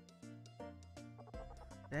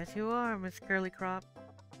 That you are, Miss Curly Crop.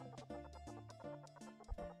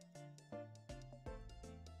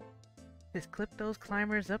 Just clip those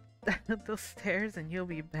climbers up those stairs and you'll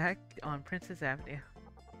be back on Princess Avenue.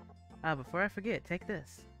 Ah, before I forget, take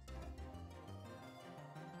this.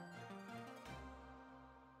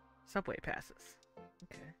 Subway passes.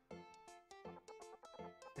 Okay.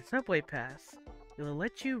 The subway pass. It will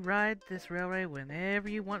let you ride this railway whenever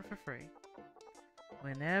you want for free.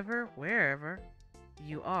 Whenever, wherever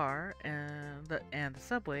you are, and the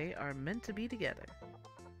subway are meant to be together.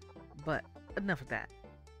 But enough of that.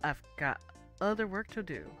 I've got other work to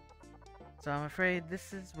do. So I'm afraid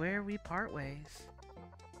this is where we part ways.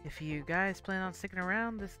 If you guys plan on sticking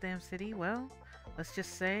around this damn city, well, let's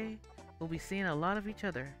just say we'll be seeing a lot of each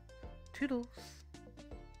other. Toodles.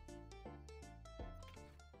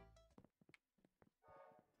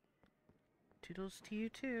 Toodles to you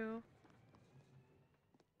too.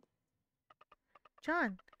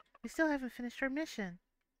 John, we still haven't finished our mission.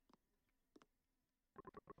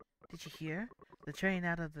 Did you hear? The train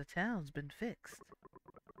out of the town's been fixed.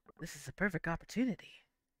 This is a perfect opportunity.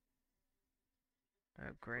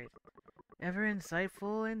 Oh, great. Ever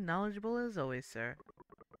insightful and knowledgeable as always, sir.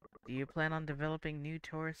 Do you plan on developing new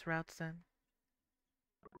tourist routes then?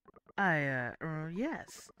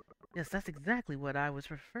 Yes. Yes, that's exactly what I was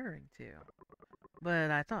referring to. But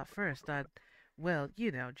I thought first well,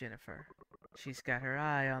 you know Jennifer. She's got her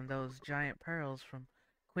eye on those giant pearls from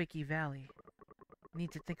Quakey Valley.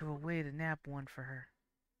 Need to think of a way to nab one for her.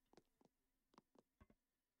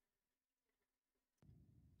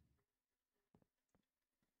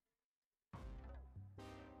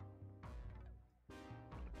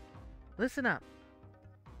 Listen up,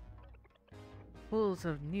 fools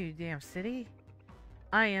of New Dam City.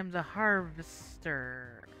 I am the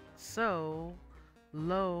harvester, Solomon.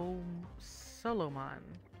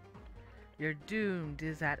 Your doom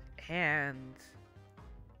is at hand.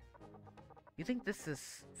 You think this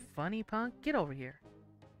is funny, punk? Get over here.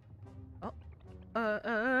 Oh,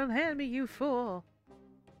 hand me, you fool.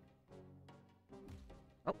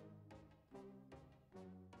 Oh.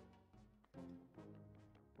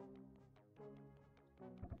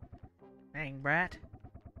 Dang, brat.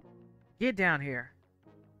 Get down here.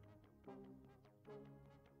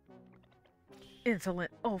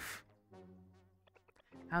 Insolent oaf.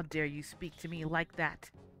 How dare you speak to me like that?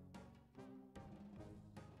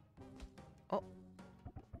 Oh.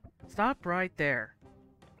 Stop right there.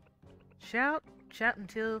 Shout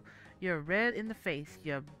until you're red in the face,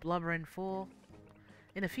 you blubbering fool.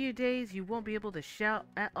 In a few days, you won't be able to shout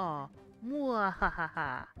at all.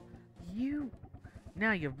 Mwahaha.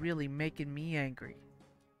 Now you're really making me angry.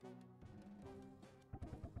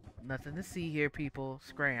 Nothing to see here, people.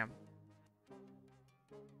 Scram.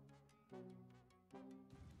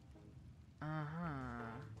 Uh-huh.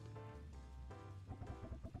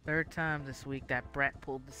 Third time this week that brat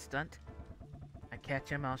pulled the stunt. I catch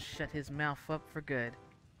him, I'll shut his mouth up for good.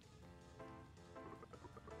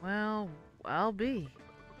 Well, I'll be.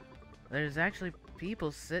 There's actually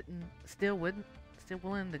people still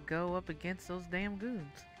willing to go up against those damn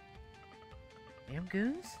goons. Damn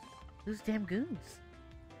goons? Who's damn goons?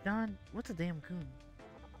 John, what's a damn goon?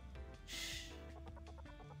 Shh.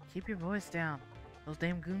 Keep your voice down. Those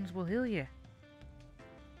damn goons will heal you.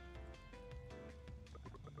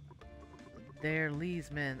 They're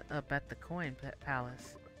Lee's men up at the coin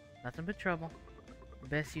palace. Nothing but trouble.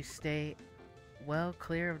 Best you stay well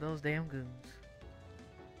clear of those damn goons.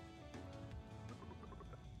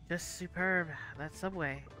 Just superb, that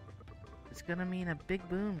subway. It's gonna mean a big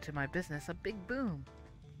boom to my business, a big boom.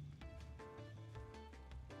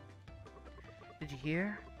 Did you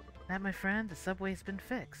hear? That, my friend, the subway's been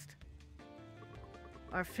fixed.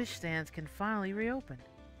 Our fish stands can finally reopen.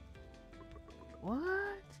 What?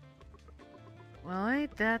 Well,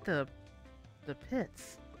 ain't that the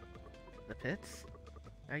pits? The pits?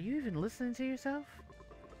 Are you even listening to yourself?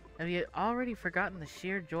 Have you already forgotten the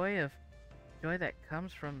sheer joy that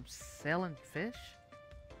comes from selling fish?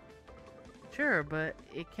 Sure, but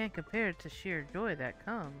it can't compare to sheer joy that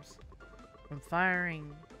comes from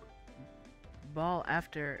firing ball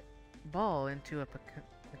after ball into a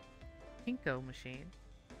pachinko machine.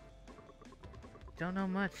 Don't know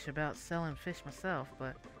much about selling fish myself,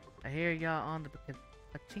 but I hear y'all on the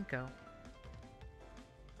pachinko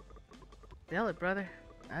Still it, brother.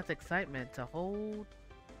 That's excitement to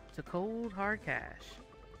cold hard cash.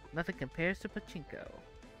 Nothing compares to pachinko.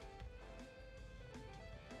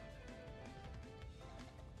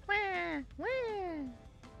 Wah, wah.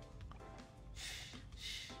 Shh,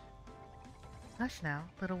 shh. Hush now,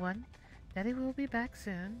 little one. Daddy will be back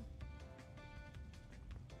soon.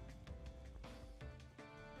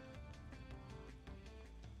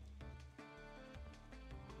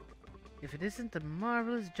 If it isn't the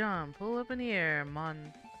marvelous John, pull up in the air,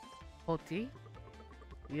 Mon Hoti.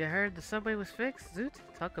 You heard the subway was fixed? Zoot,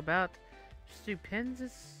 talk about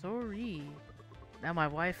stupendous sorry. Now my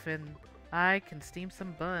wife and I can steam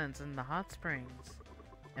some buns in the hot springs.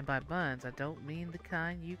 And by buns, I don't mean the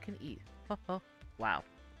kind you can eat. Ho ho. Wow.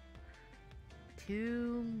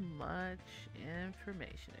 Too much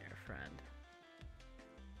information there, friend.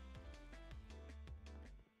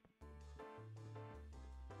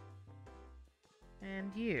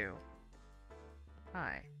 And you.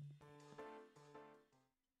 Hi.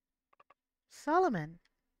 Solomon!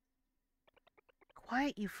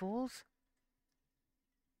 Quiet, you fools.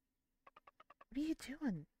 What are you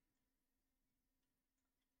doing?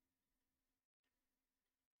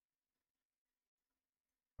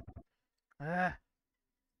 Ugh.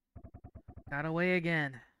 Got away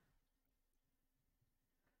again.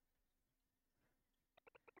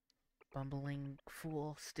 Bumbling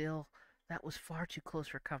fool, still. That was far too close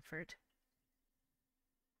for comfort.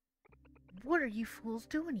 What are you fools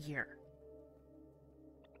doing here?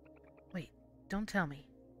 Wait, don't tell me.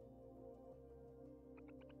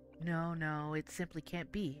 No, no, it simply can't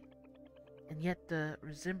be. And yet the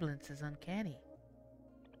resemblance is uncanny.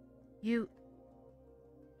 You...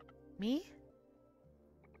 Me?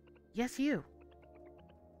 Yes, you.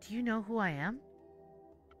 Do you know who I am?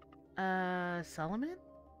 Solomon?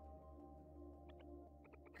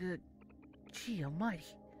 Good... Gee almighty.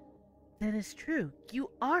 That is true.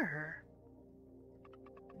 You are her.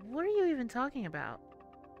 What are you even talking about?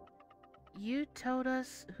 You told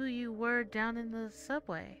us who you were down in the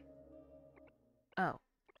subway. Oh,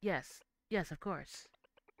 yes. Yes, of course.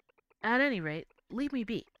 At any rate, leave me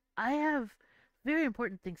be. I have very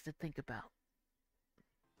important things to think about.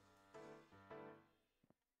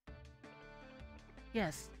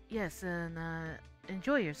 Yes, yes, and,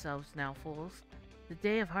 enjoy yourselves now, fools. The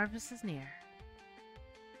day of harvest is near.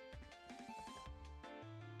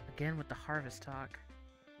 Again with the harvest talk.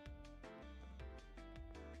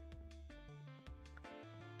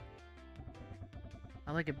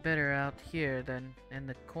 I like it better out here than in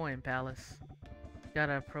the coin palace.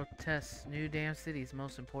 Gotta protest New Dam City's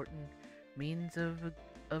most important means of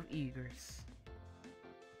egress.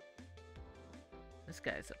 This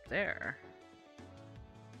guy's up there.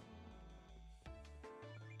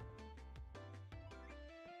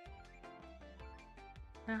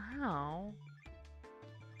 Now how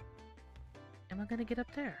am I gonna get up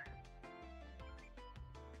there?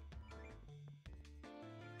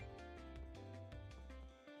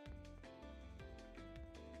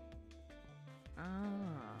 Ah.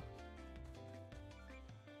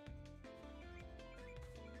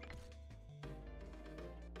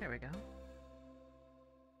 There we go.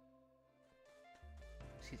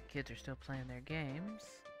 See, the kids are still playing their games.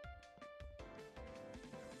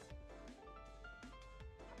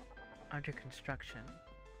 Under construction.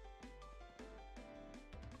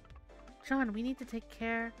 John, we need to take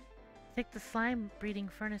the slime breeding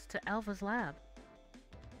furnace to Alva's lab.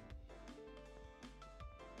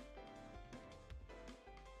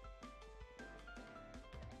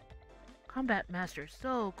 Combat Master,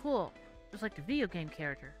 so cool. Just like the video game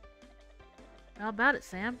character. How about it,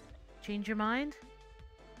 Sam? Change your mind?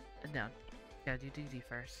 No, gotta do duty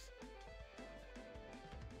first.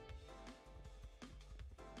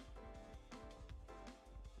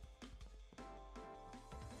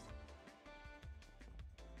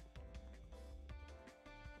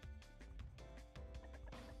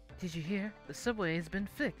 Did you hear? The subway has been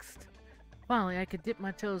fixed. Finally, I could dip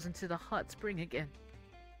my toes into the hot spring again.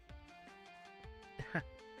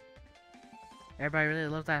 Everybody really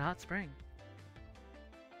loves that hot spring.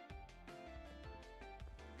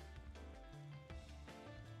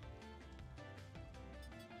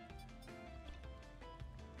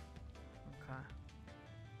 Okay.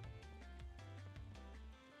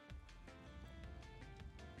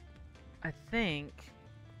 I think...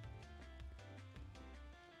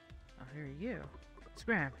 Oh, here are you.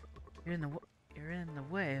 Scram, you're in the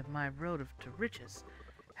way of my road to riches.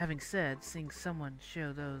 Having said, seeing someone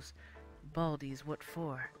show those baldies what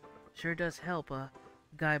for sure does help a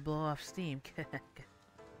guy blow off steam. Okay.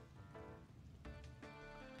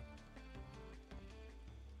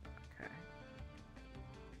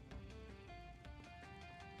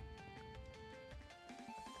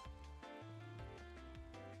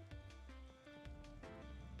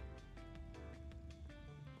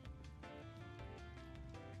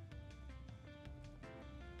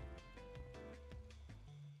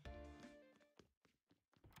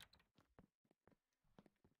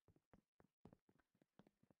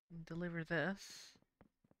 deliver this.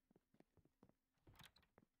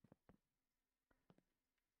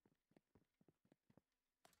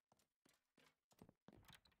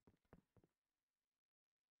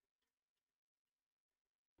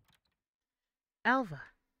 Alva,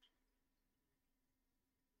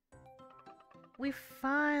 we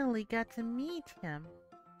finally got to meet him.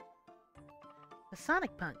 The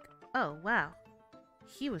Sonic Punk. Oh, wow.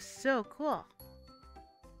 He was so cool.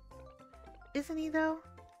 Isn't he, though?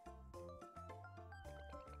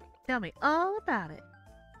 Tell me all about it.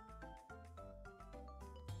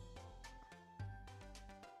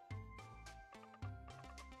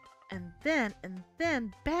 And then,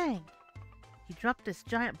 bang! He dropped this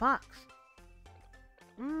giant box.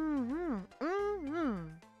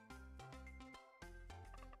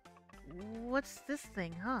 What's this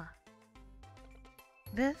thing, huh?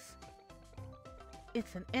 This?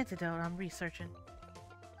 It's an antidote I'm researching.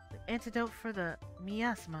 The antidote for the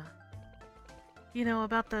miasma. You know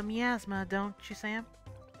about the miasma, don't you, Sam?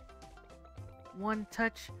 One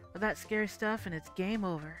touch of that scary stuff and it's game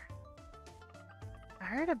over. I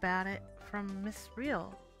heard about it from Miss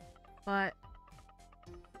Real, but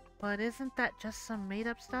isn't that just some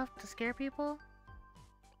made-up stuff to scare people?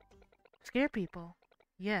 Scare people?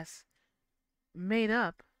 Yes. Made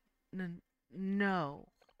up? No.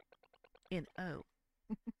 N-O.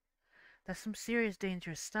 That's some serious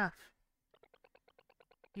dangerous stuff.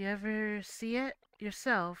 You ever see it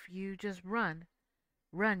yourself, you just run.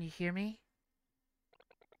 Run, you hear me?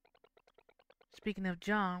 Speaking of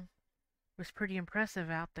John, was pretty impressive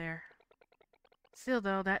out there. Still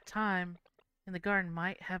though, that time in the garden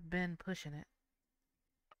might have been pushing it.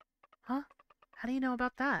 Huh? How do you know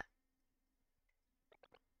about that?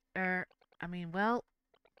 Well,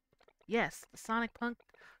 yes, the Sonic Punk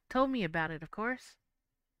told me about it, of course.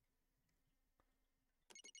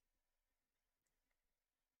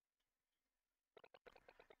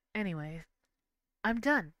 Anyway, I'm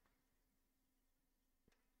done.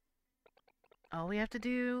 All we have to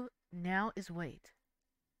do now is wait.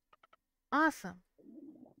 Awesome.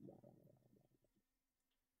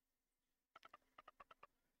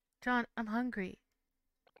 John, I'm hungry.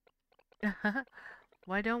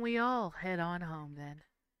 Why don't we all head on home then?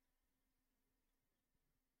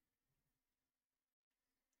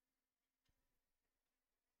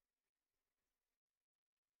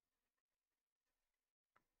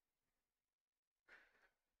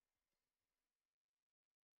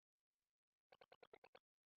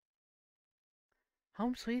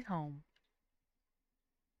 Home sweet home.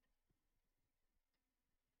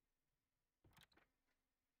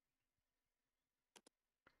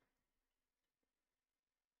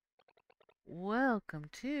 Welcome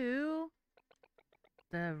to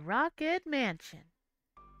the Rocket Mansion.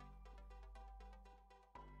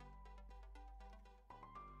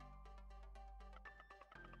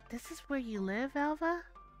 This is where you live, Alva?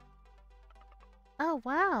 Oh,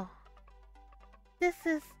 wow. This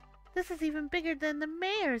is even bigger than the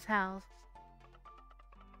mayor's house.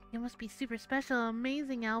 You must be super special and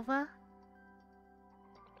amazing, Alva.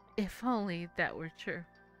 If only that were true.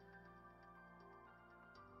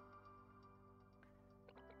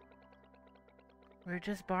 We're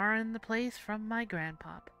just borrowing the place from my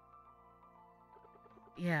grandpop.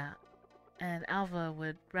 Yeah, and Alva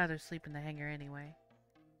would rather sleep in the hangar anyway.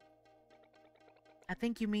 I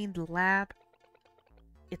think you mean the lab.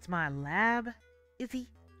 It's my lab, is he?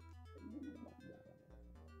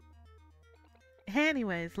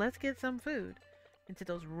 Anyways, let's get some food into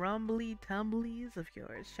those rumbly tumblies of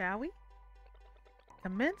yours, shall we?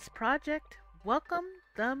 Commence project. Welcome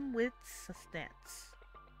them with sustenance.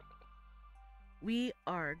 We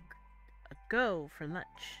are a go for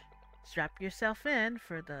lunch. Strap yourself in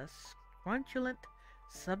for the scrunchulent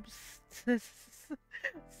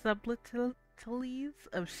subtleties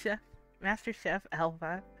of Master Chef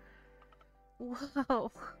Alva.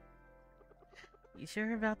 Whoa. You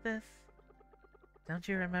sure about this? Don't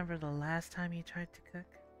you remember the last time you tried to cook?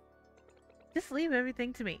 Just leave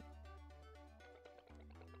everything to me.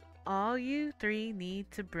 All you three need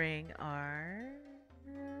to bring are...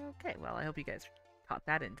 Okay, well, I hope you guys caught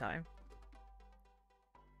that in time.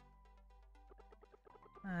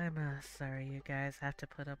 I'm sorry you guys have to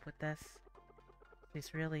put up with this.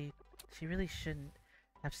 She really shouldn't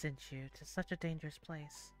have sent you to such a dangerous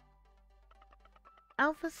place.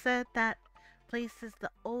 Alpha said that place is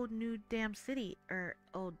the old New Dam City,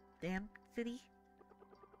 old Dam City?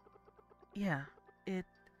 Yeah,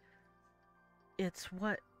 it's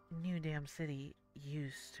what New Dam City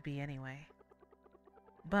used to be anyway.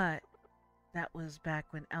 But that was back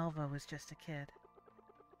when Alva was just a kid.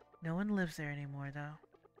 No one lives there anymore, though.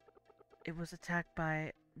 It was attacked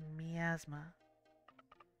by miasma.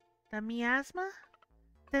 The miasma?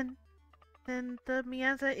 Then, then the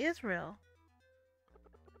miasma is real.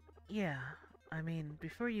 Yeah, I mean,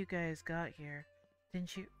 before you guys got here,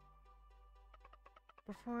 didn't you?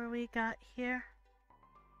 Before we got here?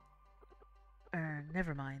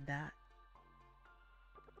 Never mind that.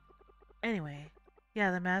 Anyway,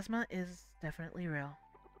 yeah, the miasma is definitely real.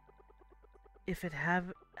 If it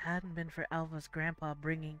hadn't been for Alva's grandpa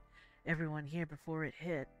bringing everyone here before it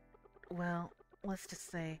hit, well, let's just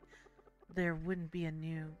say there wouldn't be a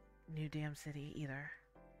new Dam City either.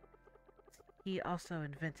 He also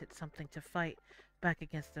invented something to fight back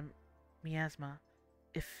against the miasma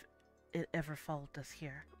if it ever followed us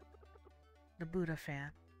here. The Buddha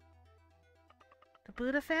fan. The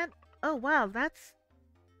Buddha fan? Oh wow,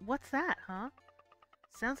 what's that, huh?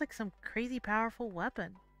 Sounds like some crazy powerful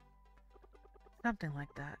weapon. Something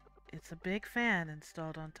like that. It's a big fan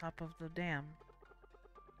installed on top of the dam.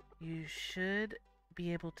 You should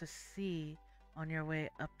be able to see on your way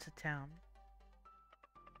up to town.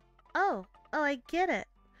 Oh, I get it.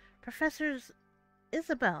 Professor's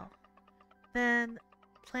Isabel. Then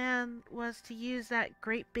plan was to use that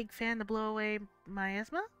great big fan to blow away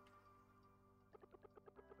miasma?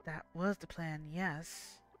 That was the plan,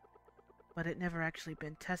 yes. But it never actually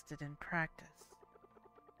been tested in practice.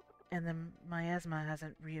 And the miasma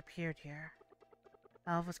hasn't reappeared here.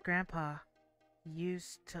 Alva's grandpa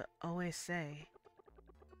used to always say,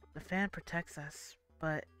 the fan protects us,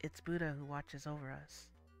 but it's Buddha who watches over us.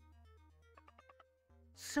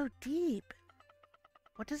 So deep!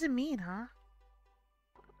 What does it mean, huh?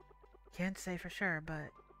 Can't say for sure, but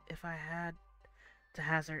if I had to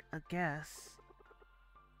hazard a guess,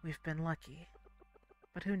 we've been lucky.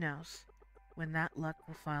 But who knows when that luck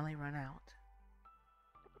will finally run out.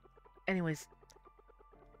 Anyways,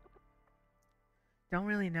 don't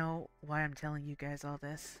really know why I'm telling you guys all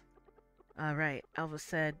this. Right, Alva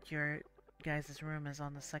said your guys' room is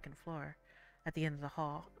on the second floor, at the end of the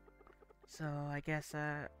hall. So I guess,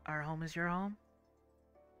 our home is your home?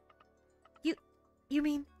 You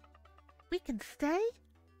mean, we can stay?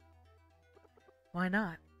 Why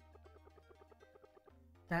not?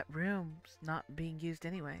 That room's not being used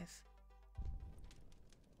anyways.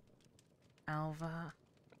 Alva.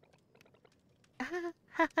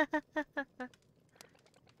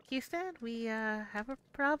 Houston, we, have a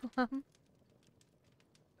problem.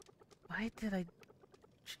 Why did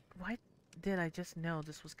I just know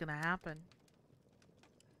this was gonna happen?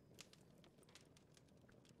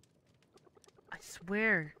 I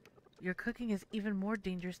swear, your cooking is even more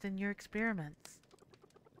dangerous than your experiments.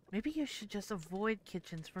 Maybe you should just avoid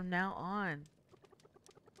kitchens from now on.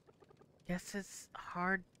 Guess it's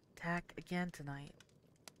hard tack again tonight.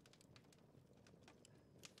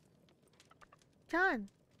 John!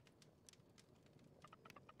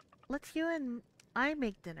 Let's you and I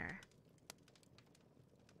make dinner.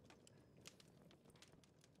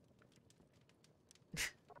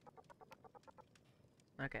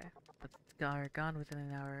 Okay, let's go. Gone within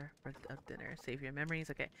an hour of dinner. Save your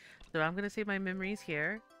memories. Okay, so I'm gonna save my memories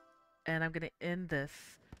here, and I'm gonna end this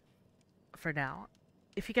for now.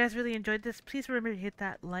 If you guys really enjoyed this, please remember to hit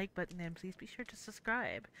that like button and please be sure to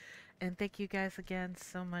subscribe. And thank you guys again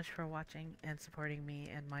so much for watching and supporting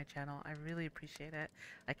me and my channel. I really appreciate it.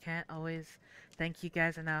 I can't always thank you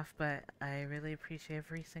guys enough, but I really appreciate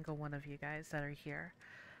every single one of you guys that are here.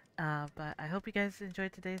 But I hope you guys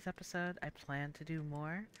enjoyed today's episode. I plan to do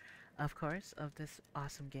more, of course, of this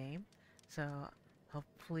awesome game. So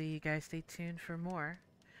hopefully you guys stay tuned for more.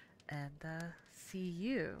 And see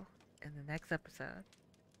you in the next episode.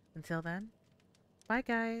 Until then, bye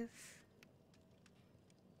guys!